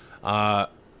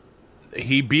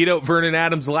 He beat out Vernon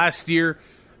Adams last year.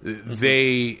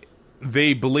 They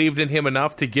believed in him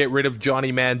enough to get rid of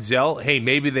Johnny Manziel. Hey,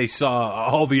 maybe they saw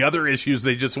all the other issues.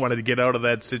 They just wanted to get out of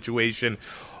that situation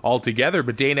altogether.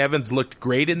 But Dane Evans looked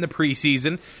great in the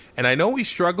preseason. And I know he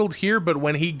struggled here, but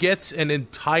when he gets an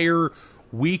entire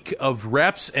week of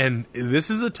reps, and this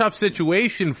is a tough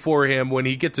situation for him when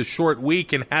he gets a short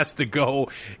week and has to go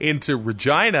into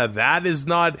Regina. That is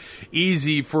not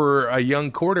easy for a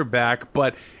young quarterback,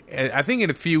 but I think in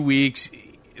a few weeks,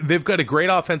 they've got a great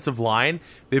offensive line,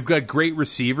 they've got great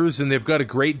receivers, and they've got a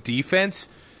great defense.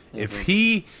 If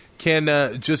he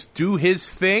can just do his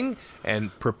thing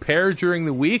and prepare during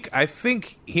the week, I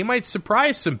think he might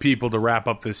surprise some people to wrap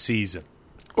up this season.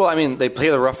 Well, I mean, they play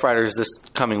the Rough Riders this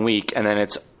coming week, and then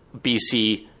it's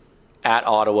BC at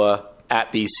Ottawa,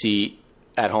 at BC,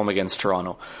 at home against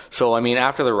Toronto. So, I mean,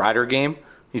 after the Rider game,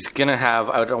 he's going to have,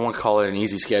 I don't want to call it an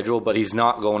easy schedule, but he's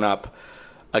not going up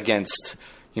against,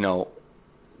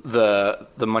 the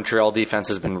Montreal defense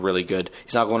has been really good.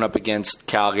 He's not going up against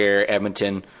Calgary,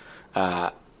 Edmonton,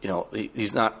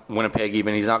 he's not Winnipeg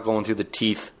even. He's not going through the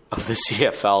teeth of the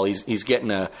CFL. He's going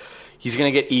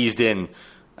to get eased in,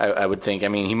 I would think. I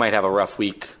mean, he might have a rough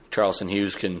week. Charleston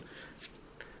Hughes can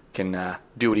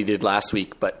do what he did last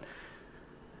week, but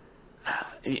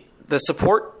the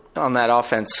support on that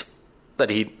offense that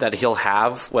he'll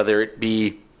have, whether it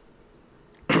be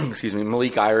excuse me,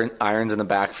 Malik Irons in the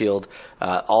backfield,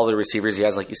 all the receivers he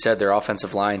has, like you said, their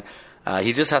offensive line.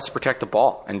 He just has to protect the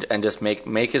ball and just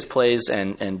make his plays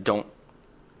and don't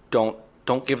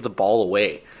give the ball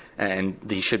away, and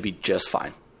he should be just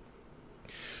fine.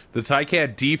 The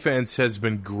Ticat defense has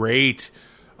been great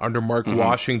under Mark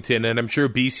Washington, and I'm sure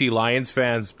BC Lions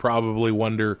fans probably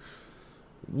wonder,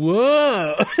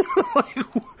 whoa,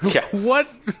 what?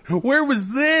 Where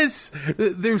was this?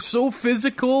 They're so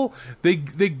physical.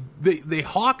 They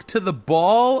hawk to the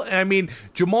ball. I mean,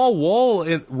 Jamal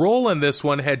Roll in this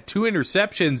one had 2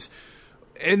 interceptions,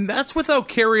 and that's without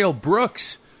Cariel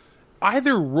Brooks.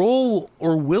 Either Roll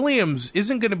or Williams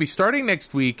isn't going to be starting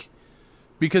next week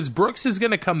because Brooks is going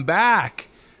to come back.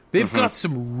 They've got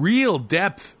some real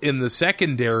depth in the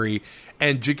secondary,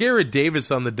 and Ja'Garrett Davis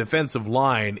on the defensive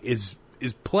line is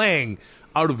playing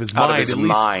out of his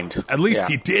mind. At least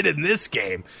he did in this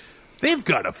game. They've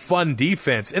got a fun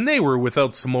defense, and they were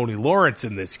without Simone Lawrence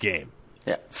in this game.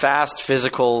 Yeah, fast,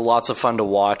 physical, lots of fun to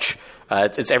watch.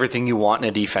 It's everything you want in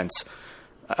a defense.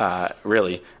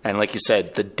 really. And like you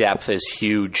said, the depth is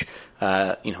huge.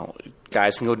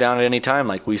 Guys can go down at any time,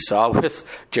 like we saw with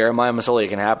Jeremiah Masoli. It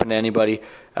can happen to anybody.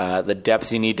 The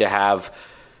depth you need to have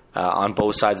on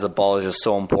both sides of the ball is just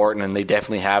so important, and they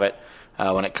definitely have it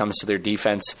when it comes to their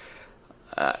defense.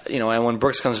 And when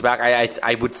Brooks comes back,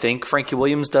 I would think Frankie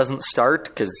Williams doesn't start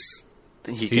because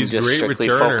he can just strictly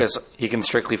focus. He can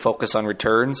strictly focus on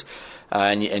returns,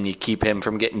 and you keep him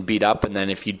from getting beat up. And then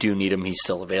if you do need him, he's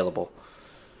still available.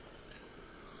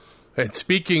 And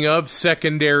speaking of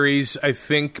secondaries, I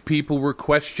think people were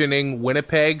questioning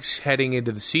Winnipeg's heading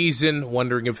into the season,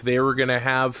 wondering if they were going to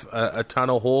have a ton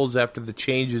of holes after the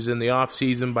changes in the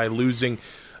offseason by losing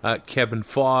Kevin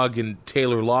Fogg and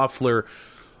Taylor Loeffler.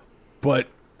 But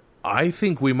I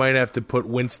think we might have to put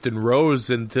Winston Rose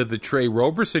into the Trey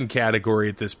Roberson category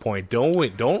at this point,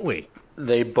 don't we?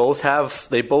 They both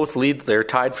lead. They're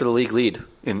tied for the league lead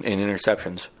in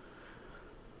interceptions.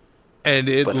 And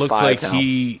it looked like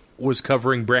he was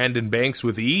covering Brandon Banks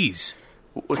with ease.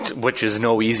 Which is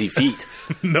no easy feat.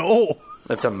 No.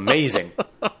 That's amazing.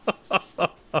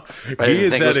 He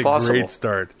has had a great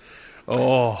start.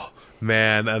 Oh,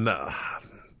 man. And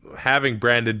having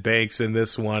Brandon Banks in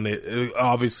this one,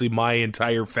 obviously my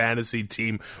entire fantasy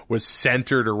team was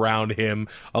centered around him.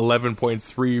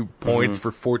 11.3 points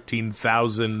for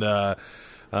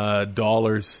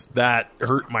 $14,000. That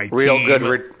hurt my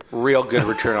team. Real good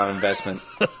return on investment.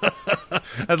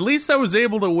 At least I was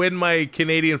able to win my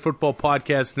Canadian Football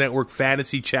Podcast Network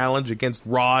Fantasy Challenge against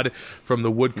Rod from the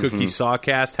Wood Cookie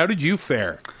Sawcast. How did you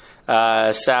fare?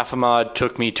 Safamad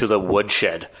took me to the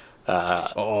woodshed.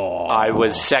 I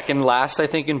was second last, I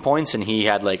think, in points, and he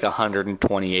had like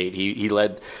 128. He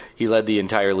led the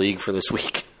entire league for this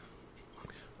week.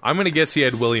 I'm going to guess he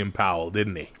had William Powell,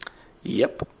 didn't he?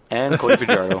 Yep, and Cody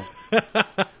Fajardo.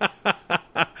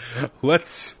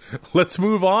 Let's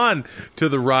move on to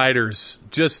the Riders.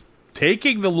 Just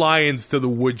taking the Lions to the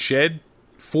woodshed,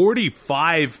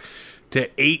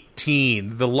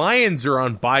 45-18. The Lions are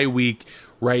on bye week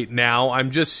right now.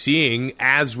 I'm just seeing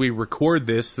as we record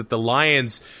this that the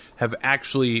Lions have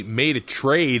actually made a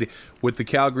trade with the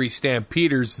Calgary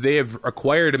Stampeders. They have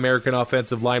acquired American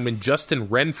offensive lineman Justin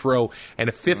Renfro and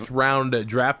a fifth-round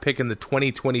draft pick in the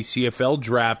 2020 CFL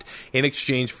draft in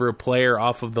exchange for a player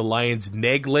off of the Lions'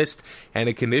 neg list and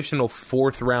a conditional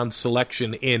fourth-round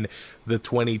selection in the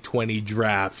 2020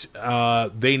 draft.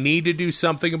 They need to do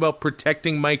something about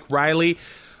protecting Mike Riley.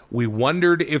 We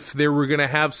wondered if they were going to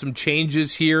have some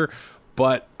changes here,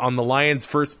 but on the Lions'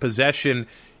 first possession,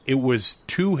 it was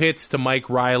 2 hits to Mike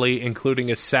Riley,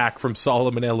 including a sack from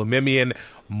Solomon Elimimian.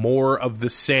 More of the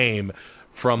same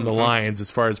from the Lions as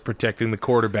far as protecting the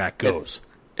quarterback goes.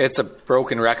 It's a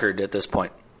broken record at this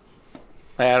point.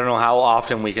 I don't know how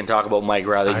often we can talk about Mike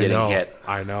Riley getting hit.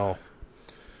 I know.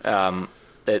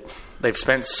 They've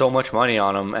spent so much money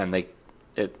on him, and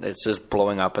it's just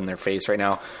blowing up in their face right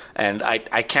now. And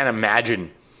I can't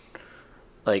imagine,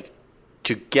 like,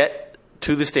 to get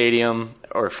to the stadium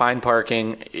or find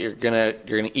parking, you're gonna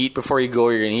eat before you go.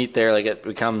 You're gonna eat there. Like, it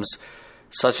becomes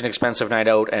such an expensive night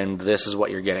out, and this is what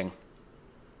you're getting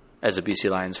as a BC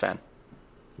Lions fan.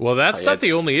 Well, that's not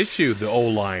the only issue. The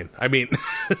O-line. I mean,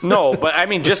 no, but I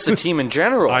mean just the team in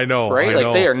general. I know, right? I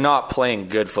know. They are not playing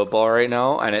good football right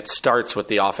now, and it starts with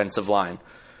the offensive line.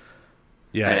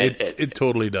 Yeah, it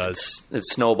totally does. It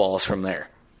snowballs from there.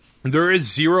 There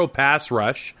is zero pass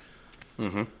rush.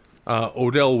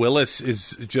 Odell Willis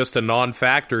is just a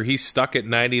non-factor. He's stuck at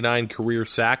 99 career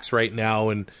sacks right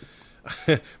now,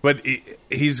 but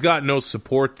he's got no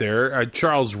support there.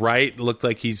 Charles Wright looked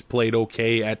like he's played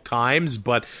okay at times,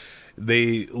 but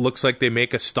looks like they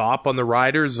make a stop on the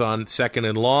Riders on 2nd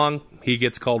and long. He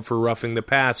gets called for roughing the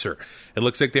passer. It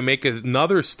looks like they make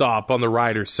another stop on the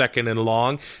Riders, 2nd and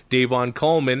long. Davon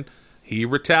Coleman, he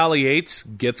retaliates,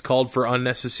 gets called for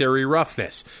unnecessary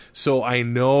roughness. So I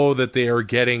know that they are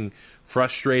getting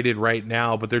frustrated right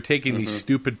now, but they're taking these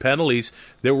stupid penalties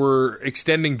that were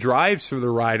extending drives for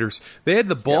the Riders. They had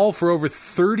the ball for over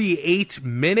 38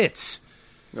 minutes.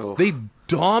 Oh. They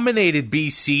dominated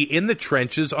BC in the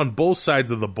trenches on both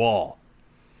sides of the ball.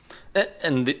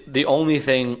 And the only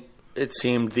thing, it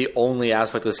seemed, the only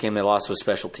aspect of this game they lost was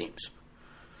special teams.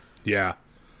 Yeah.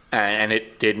 And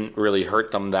it didn't really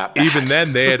hurt them that bad. Even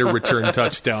then, they had a return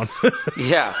touchdown.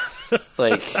 Yeah.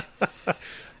 Like,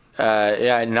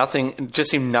 nothing, it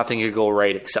just seemed nothing could go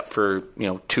right except for,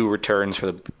 2 returns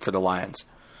for the Lions.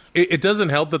 It doesn't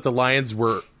help that the Lions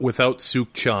were without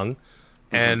Suk Chung,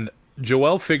 and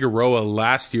Joel Figueroa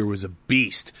last year was a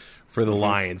beast for the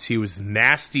Lions. He was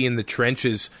nasty in the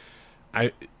trenches.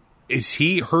 Is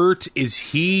he hurt? Has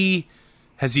he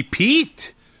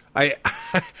peaked?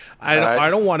 I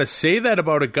don't want to say that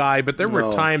about a guy, but there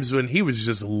were times when he was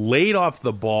just laid off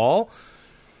the ball.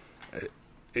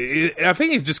 I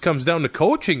think it just comes down to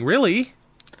coaching, really.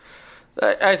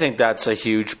 I think that's a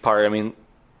huge part. I mean,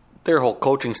 their whole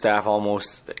coaching staff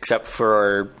almost, except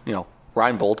for,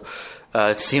 Reinbold,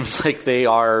 it seems like they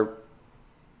are,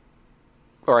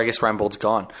 or I guess Reinbold's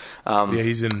gone.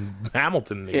 He's in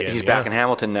Hamilton again. He's back in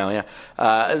Hamilton now,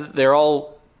 yeah. They're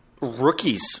all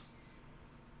rookies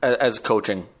as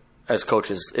coaches.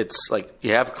 It's like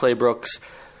you have Clay Brooks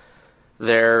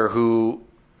there who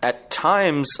at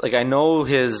times, like I know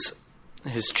his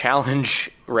challenge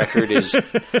record is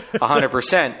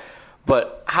 100%,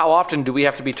 but how often do we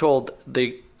have to be told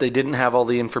they didn't have all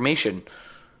the information,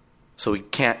 so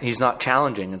he's not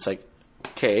challenging? It's like,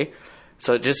 okay,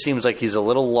 so it just seems like he's a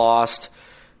little lost.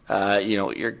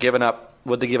 You're giving up.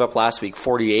 What did they give up last week?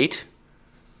 48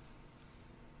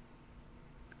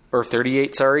 or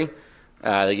 38? Sorry,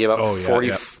 they gave up 40.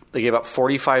 Yeah. They gave up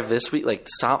 45 this week. Like,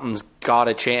 something's got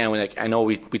to change. I know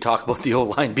we talk about the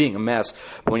O-line being a mess,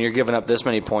 but when you're giving up this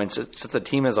many points, it's just the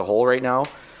team as a whole right now.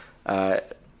 And,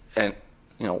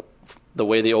 the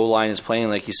way the O-line is playing,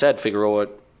 like you said, Figueroa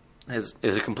is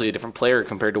a completely different player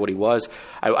compared to what he was.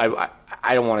 I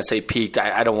don't want to say peaked.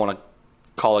 I don't want to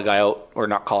call a guy out, or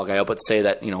not call a guy out, but say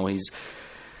that,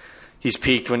 he's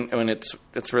peaked when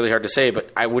it's really hard to say,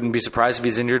 but I wouldn't be surprised if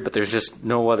he's injured, but there's just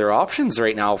no other options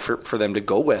right now for them to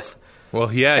go with.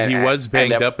 Well, yeah, he was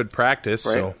banged up at practice.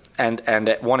 Right? So and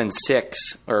at 1-6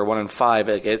 or 1-5,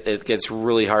 it gets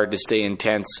really hard to stay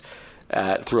intense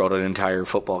throughout an entire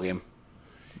football game.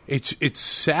 It's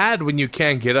sad when you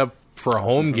can't get up for a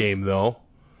home game, though,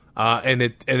 and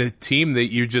a team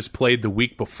that you just played the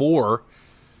week before.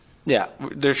 Yeah,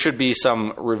 there should be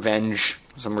some revenge,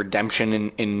 some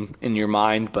redemption in your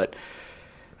mind, but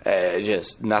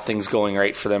just nothing's going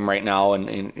right for them right now.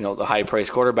 And the high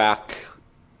priced quarterback,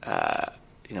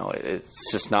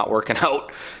 it's just not working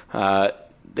out.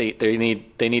 They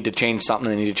need to change something.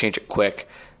 They need to change it quick.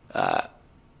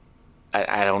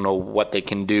 I don't know what they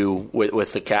can do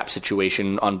with the cap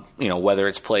situation on whether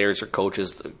it's players or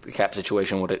coaches. The cap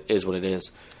situation, what it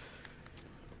is.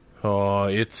 Oh,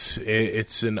 it's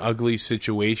an ugly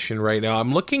situation right now.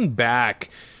 I'm looking back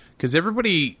because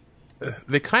everybody,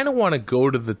 they kind of want to go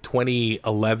to the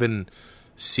 2011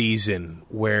 season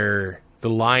where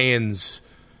the Lions,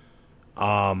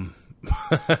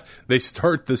 they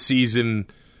start the season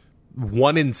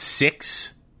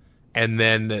 1-6, and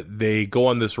then they go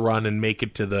on this run and make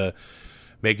it to the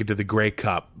Grey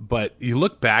Cup. But you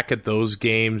look back at those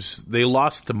games, they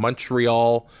lost to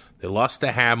Montreal, they lost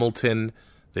to Hamilton.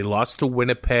 They lost to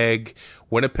Winnipeg.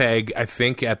 Winnipeg, I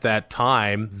think at that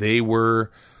time, they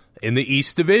were in the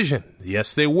East Division.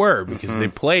 Yes, they were, because they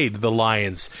played the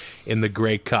Lions in the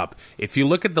Grey Cup. If you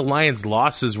look at the Lions'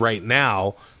 losses right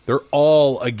now, they're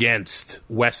all against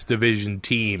West Division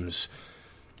teams.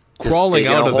 Crawling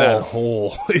out of that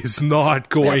hole is not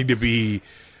going to be...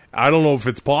 I don't know if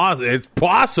it's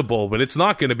possible, but it's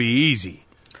not going to be easy.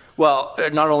 Well,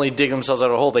 not only dig themselves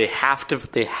out of a hole, they have to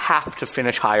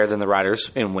finish higher than the Riders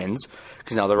in wins,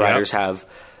 because now the Riders have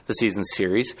the season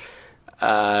series.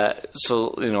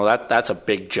 So that's a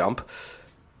big jump.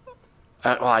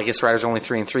 Well, I guess Riders are only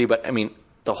 3-3, but I mean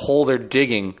the hole they're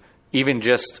digging, even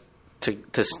just to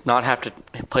not have to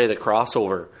play the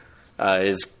crossover,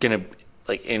 is gonna,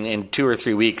 like, in 2 or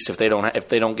 3 weeks, if they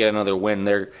don't get another win,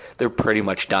 they're pretty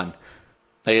much done.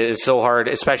 Like, it's so hard,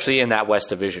 especially in that West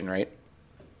Division, right?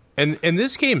 And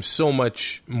this game's so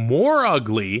much more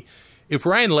ugly if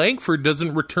Ryan Langford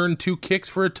doesn't return 2 kicks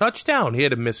for a touchdown. He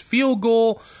had a missed field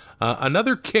goal,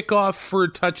 another kickoff for a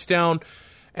touchdown,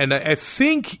 and I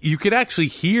think you could actually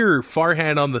hear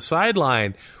Farhan on the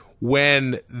sideline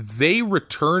when they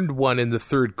returned one in the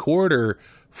third quarter.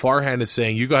 Farhan is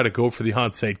saying, you got to go for the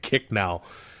onside kick now.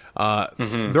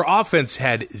 Their offense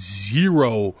had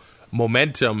zero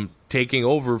momentum taking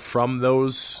over from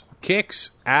those kicks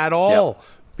at all. Yep.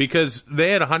 Because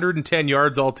they had 110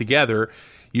 yards altogether.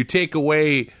 You take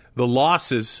away the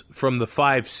losses from the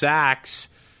 5 sacks,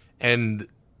 and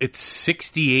it's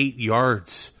 68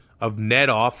 yards of net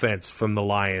offense from the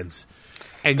Lions.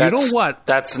 And you know what?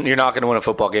 You're not going to win a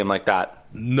football game like that.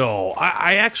 No.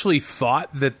 I actually thought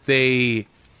that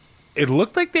it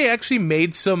looked like they actually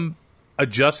made some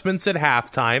adjustments at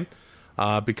halftime.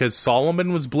 Because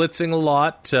Solomon was blitzing a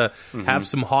lot to have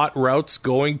some hot routes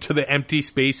going to the empty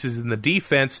spaces in the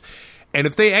defense. And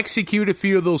if they execute a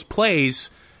few of those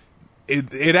plays,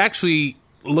 it actually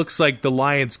looks like the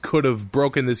Lions could have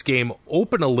broken this game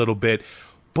open a little bit.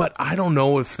 But I don't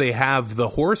know if they have the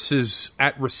horses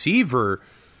at receiver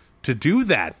to do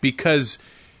that, because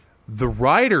the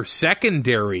Rider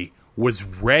secondary was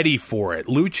ready for it.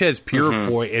 Luchez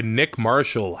Purifoy and Nick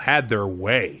Marshall had their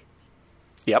way.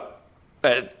 Yep.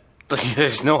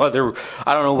 There's no other...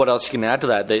 I don't know what else you can add to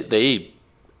that. They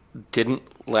didn't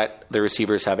let the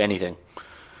receivers have anything.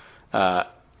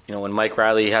 When Mike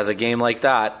Riley has a game like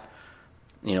that,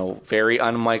 very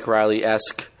un-Mike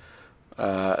Riley-esque,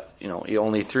 he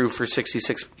only threw for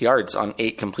 66 yards on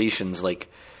 8 completions.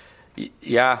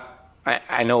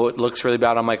 I know it looks really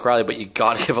bad on Mike Riley, but you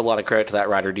got to give a lot of credit to that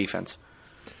Rider defense.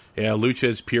 Yeah,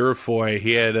 Luchez Purifoy,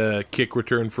 he had a kick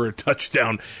return for a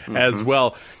touchdown as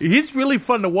well. He's really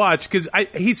fun to watch because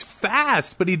he's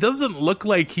fast, but he doesn't look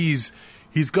like he's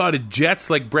got a jets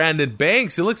like Brandon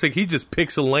Banks. It looks like he just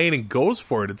picks a lane and goes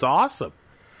for it. It's awesome.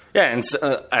 Yeah,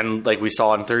 and like we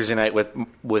saw on Thursday night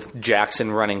with Jackson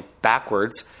running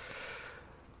backwards,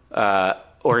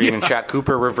 or even Shaq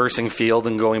Cooper reversing field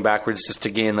and going backwards just to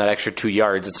gain that extra 2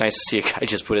 yards. It's nice to see a guy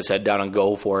just put his head down and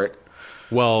go for it.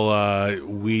 Well,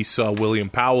 we saw William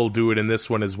Powell do it in this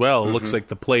one as well. It looks like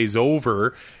the play's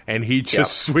over, and he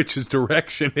just switches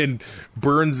direction and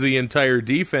burns the entire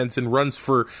defense and runs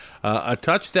for a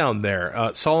touchdown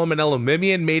there. Solomon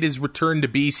Elimimian made his return to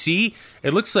BC.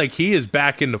 It looks like he is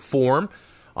back into form.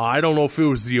 I don't know if it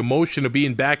was the emotion of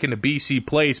being back in the BC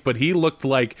place, but he looked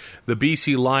like the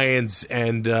BC Lions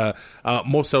and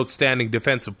most outstanding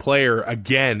defensive player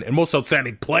again, and most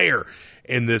outstanding player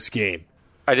in this game.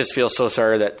 I just feel so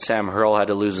sorry that Sam Hurl had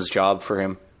to lose his job for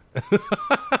him.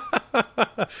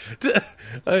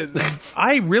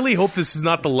 I really hope this is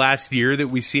not the last year that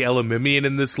we see Elimimian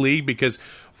in this league, because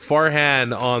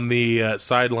Farhan on the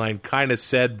sideline kind of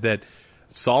said that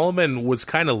Solomon was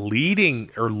kind of leaning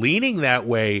that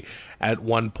way at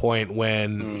one point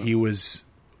when he was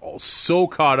so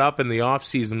caught up in the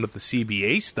offseason with the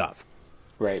CBA stuff.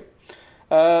 Right.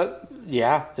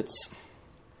 It's...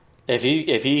 If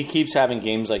he keeps having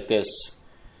games like this,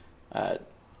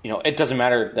 it doesn't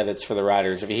matter that it's for the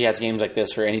Riders. If he has games like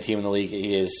this for any team in the league,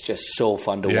 he is just so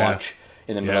fun to watch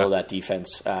in the middle of that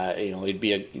defense. It'd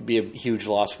be a huge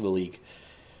loss for the league.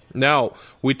 Now,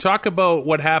 we talk about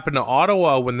what happened to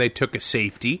Ottawa when they took a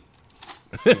safety.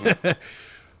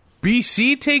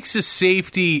 BC takes a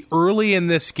safety early in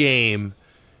this game,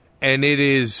 and it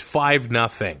is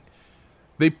 5-0.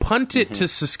 They punt it to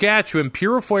Saskatchewan.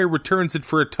 Purifoy returns it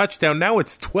for a touchdown. Now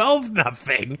it's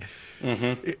 12-0.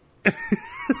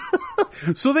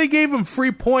 So they gave him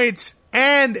 3 points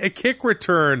and a kick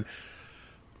return.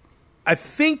 I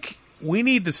think we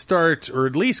need to start, or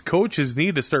at least coaches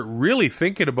need to start really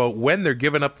thinking about when they're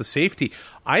giving up the safety.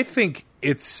 I think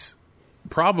it's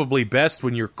probably best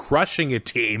when you're crushing a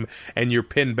team and you're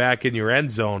pinned back in your end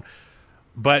zone.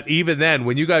 But even then,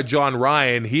 when you got John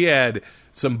Ryan, he had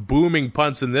some booming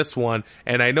punts in this one,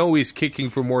 and I know he's kicking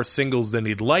for more singles than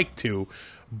he'd like to,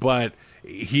 but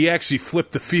he actually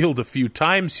flipped the field a few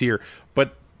times here.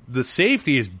 But the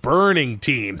safety is burning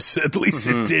teams. At least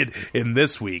it did in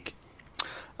this week.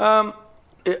 Giving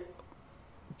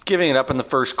it up in the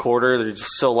first quarter, there's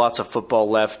still lots of football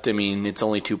left. I mean, it's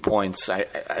only 2 points. I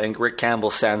think Rick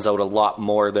Campbell stands out a lot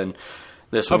more than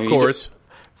this one. Of course.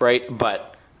 Right,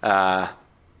 but...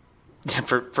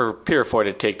 For Purifoy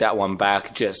to take that one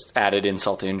back just added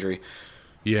insult to injury.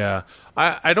 Yeah.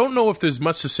 I don't know if there's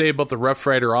much to say about the Rough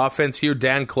Rider offense here.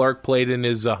 Dan Clark played in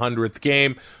his 100th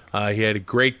game. He had a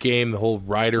great game. The whole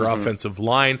Rider offensive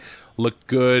line looked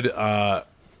good.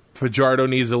 Fajardo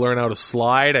needs to learn how to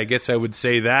slide. I guess I would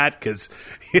say that because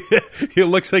he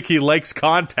looks like he likes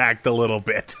contact a little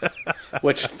bit.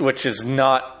 which is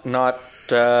not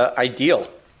ideal.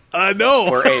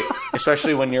 No.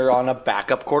 Especially when you're on a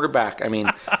backup quarterback. I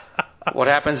mean, what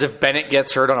happens if Bennett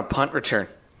gets hurt on a punt return?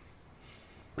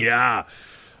 Yeah.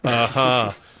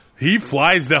 He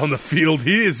flies down the field.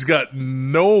 He has got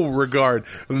no regard.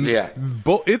 Yeah.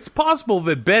 It's possible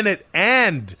that Bennett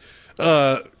and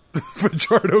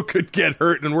Fajardo could get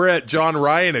hurt, and we're at John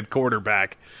Ryan at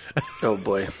quarterback. Oh,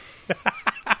 boy.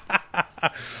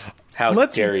 How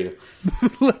dare you?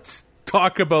 Let's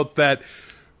talk about that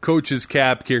coach's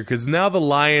cap here, because now the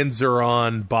Lions are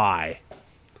on bye.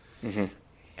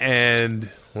 And,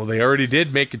 well, they already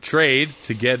did make a trade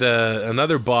to get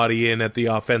another body in at the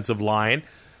offensive line.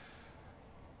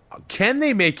 Can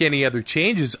they make any other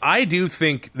changes? I do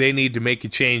think they need to make a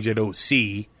change at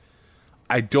OC.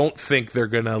 I don't think they're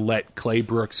going to let Clay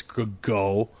Brooks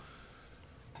go.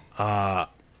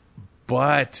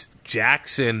 But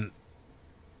Jackson,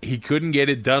 he couldn't get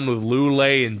it done with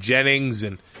Lule and Jennings,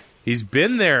 and he's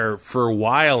been there for a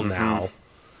while now.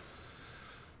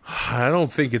 I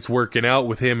don't think it's working out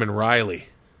with him and Riley.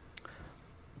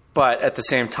 But at the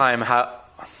same time,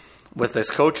 with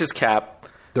this coach's cap,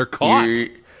 they're caught.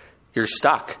 you're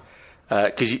stuck.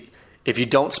 Because if you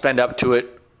don't spend up to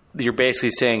it, you're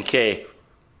basically saying, okay,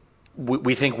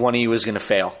 we think one of you is going to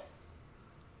fail.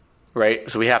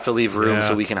 Right? So we have to leave room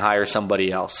so we can hire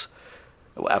somebody else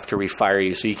after we fire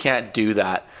you. So you can't do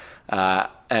that.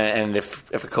 And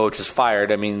if a coach is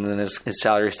fired, I mean, then his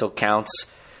salary still counts.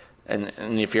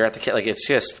 And if you're at the, like, it's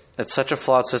such a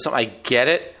flawed system. I get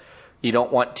it. You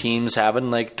don't want teams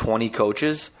having like 20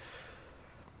 coaches.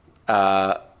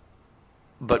 But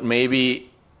maybe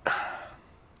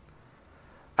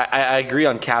I agree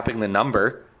on capping the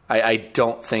number. I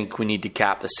don't think we need to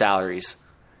cap the salaries.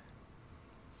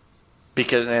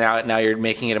 Because now you're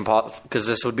making it impossible. Because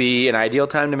this would be an ideal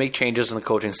time to make changes in the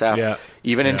coaching staff. Yeah.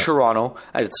 Even in Toronto,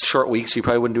 it's a short week, so you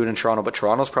probably wouldn't do it in Toronto. But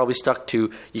Toronto's probably stuck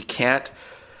to, you can't.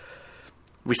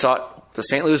 We saw the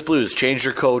St. Louis Blues change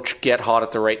their coach, get hot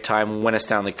at the right time, win a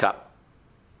Stanley Cup.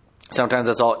 Sometimes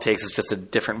that's all it takes is just a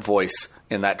different voice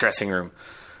in that dressing room.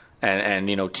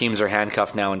 And teams are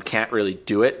handcuffed now and can't really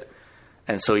do it.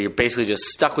 And so you're basically just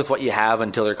stuck with what you have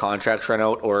until their contracts run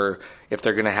out, or if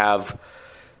they're going to have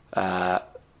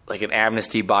like an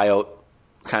amnesty buyout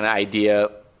kind of idea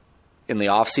in the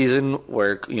off season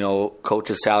where,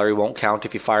 coach's salary won't count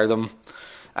if you fire them.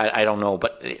 I don't know,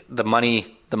 but the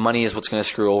money is what's going to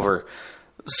screw over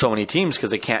so many teams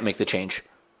because they can't make the change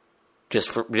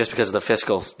just because of the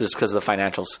fiscal, just because of the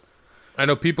financials. I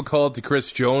know people call it the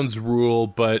Chris Jones rule,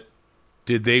 but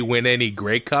did they win any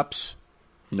Grey Cups?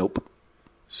 Nope.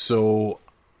 So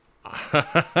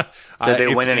did they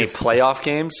win any playoff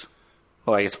games?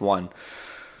 Oh, I guess one.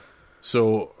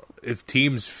 So if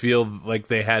teams feel like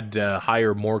they had to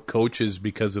hire more coaches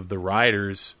because of the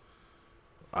Riders,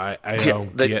 I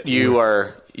don't get you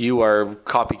are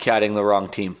copycatting the wrong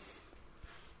team.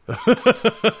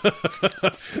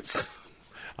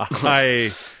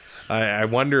 I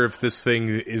wonder if this thing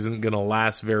isn't going to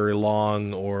last very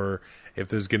long, or if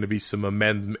there's going to be some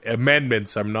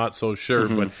amendments. I'm not so sure,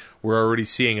 but we're already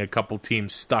seeing a couple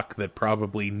teams stuck that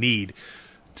probably need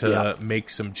to make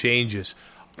some changes.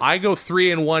 I go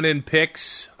 3-1 in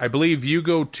picks. I believe you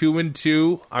go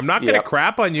 2-2. I'm not going to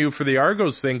crap on you for the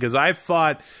Argos thing because I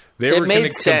thought they were going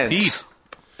to compete.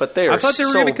 But I thought they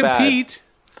were going to compete.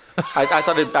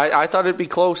 I thought it'd be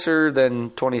closer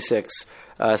than 26.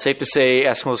 Safe to say,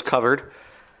 Eskimos covered.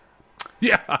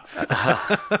 Yeah.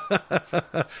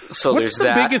 So what's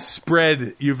the biggest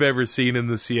spread you've ever seen in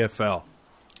the CFL?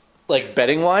 Like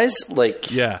betting wise, like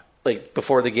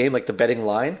before the game, like the betting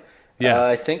line. Yeah,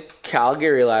 I think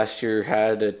Calgary last year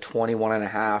had a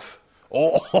 21.5.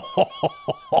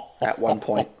 At one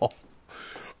point.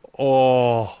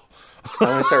 Oh. I'm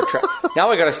gonna start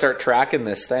now I got to start tracking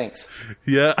this. Thanks.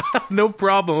 Yeah, no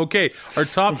problem. Okay, our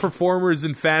top performers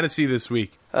in fantasy this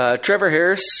week. Trevor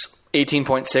Harris,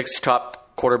 18.6,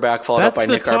 top quarterback, followed up by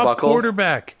Nick Arbuckle. That's the top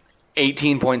quarterback.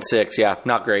 18.6, yeah,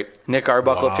 not great. Nick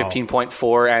Arbuckle at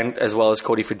 15.4, and as well as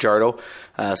Cody Fajardo.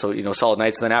 So, solid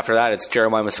nights. And then after that, it's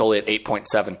Jeremiah Masoli at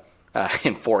 8.7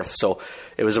 in fourth. So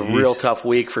it was a real tough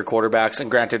week for quarterbacks. And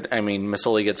granted, I mean,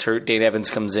 Masoli gets hurt. Dane Evans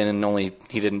comes in and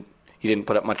he didn't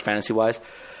put up much fantasy-wise.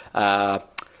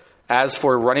 As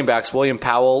for running backs, William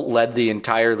Powell led the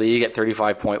entire league at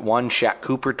 35.1, Shaq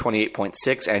Cooper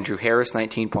 28.6, Andrew Harris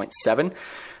 19.7.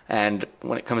 And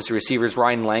when it comes to receivers,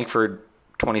 Ryan Langford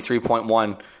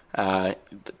 23.1,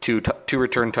 two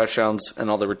return touchdowns,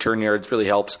 and all the return yards really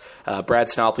helps. Brad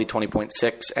Snopley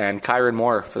 20.6, and Kyron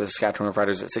Moore for the Saskatchewan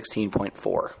Roughriders at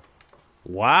 16.4.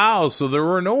 Wow, so there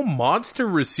were no monster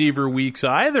receiver weeks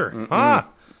either. Huh?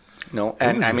 No,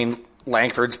 and I mean,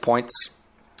 Langford's points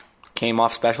came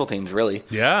off special teams, really.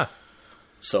 Yeah.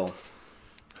 So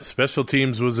special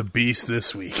teams was a beast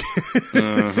this week.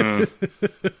 Isn't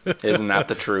that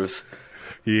the truth?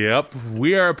 Yep.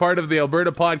 We are a part of the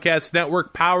Alberta Podcast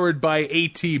Network, powered by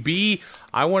ATB.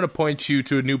 I want to point you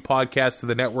to a new podcast of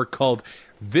the network called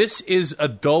This Is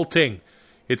Adulting.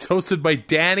 It's hosted by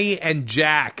Danny and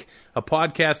Jack, a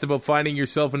podcast about finding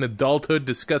yourself in adulthood,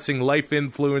 discussing life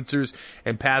influencers,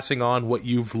 and passing on what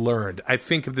you've learned. I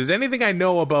think if there's anything I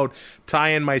know about Ty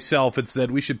and myself, it's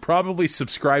that we should probably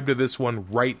subscribe to this one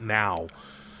right now.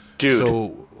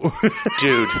 Dude,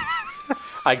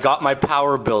 I got my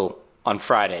power bill on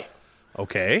Friday.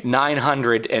 Okay.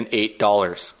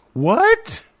 $908.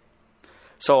 What?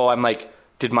 So I'm like,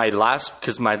 did my last,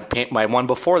 because my one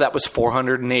before that was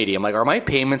 $480. I'm like, are my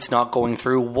payments not going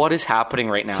through? What is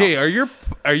happening right now? Okay,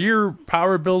 are your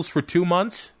power bills for 2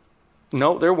 months?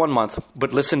 No, they're 1 month.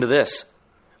 But listen to this.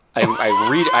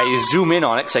 I zoom in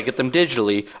on it because I get them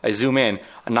digitally. I zoom in.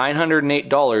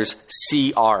 $908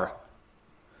 CR.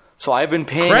 So I've been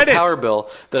paying a power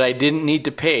bill that I didn't need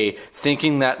to pay,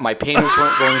 thinking that my payments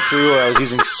weren't going through or I was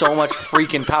using so much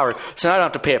freaking power. So now I don't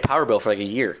have to pay a power bill for like a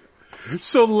year.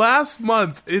 So last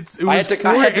month it was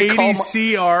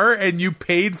 $480 CR and you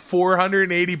paid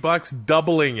 $480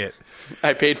 doubling it.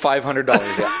 I paid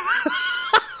 $500,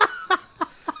 yeah.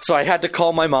 So I had to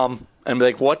call my mom and be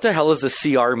like, what the hell does the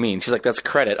CR mean? She's like, that's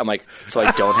credit. I'm like, so I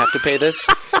don't have to pay this?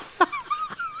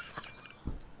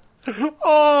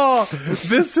 Oh,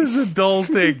 this is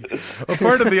adulting. A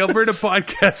part of the Alberta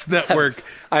Podcast Network.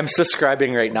 I'm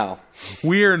subscribing right now.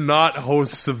 We are not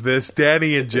hosts of this.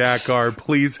 Danny and Jack are.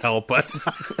 Please help us.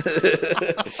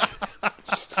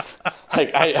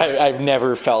 I've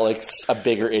never felt like a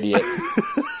bigger idiot.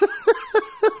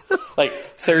 Like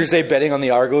Thursday betting on the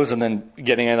Argos and then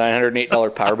getting a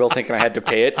 $908 power bill thinking I had to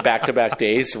pay it back-to-back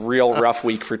days. Real rough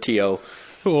week for T.O.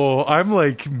 Oh, I'm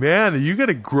like, man, are you going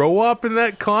to grow up in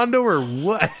that condo or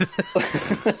what?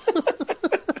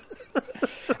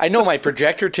 I know my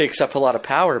projector takes up a lot of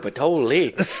power, but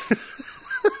holy.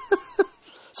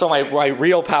 So my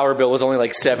real power bill was only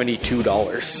like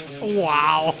 $72.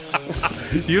 Wow.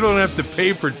 You don't have to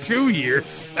pay for 2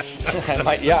 years.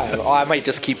 I might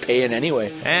just keep paying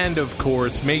anyway. And, of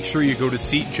course, make sure you go to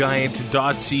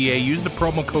seatgiant.ca. Use the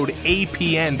promo code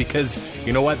APN because,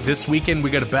 you know what, this weekend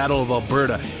we got a Battle of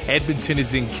Alberta. Edmonton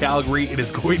is in Calgary. It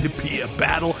is going to be a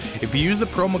battle. If you use the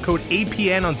promo code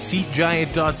APN on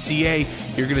seatgiant.ca,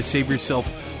 you're going to save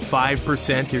yourself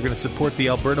 5%. You're going to support the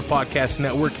Alberta Podcast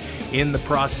Network in the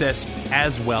process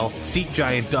as well.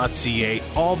 SeatGiant.ca.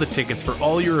 All the tickets for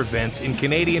all your events in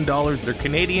Canadian dollars. They're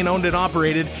Canadian owned and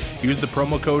operated. Use the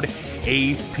promo code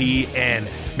APN.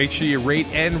 Make sure you rate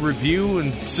and review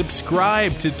and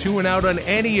subscribe to Two and Out on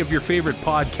any of your favorite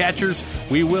podcatchers.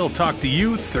 We will talk to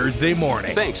you Thursday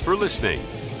morning. Thanks for listening.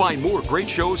 Find more great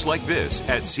shows like this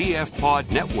at CF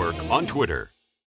Pod Network on Twitter.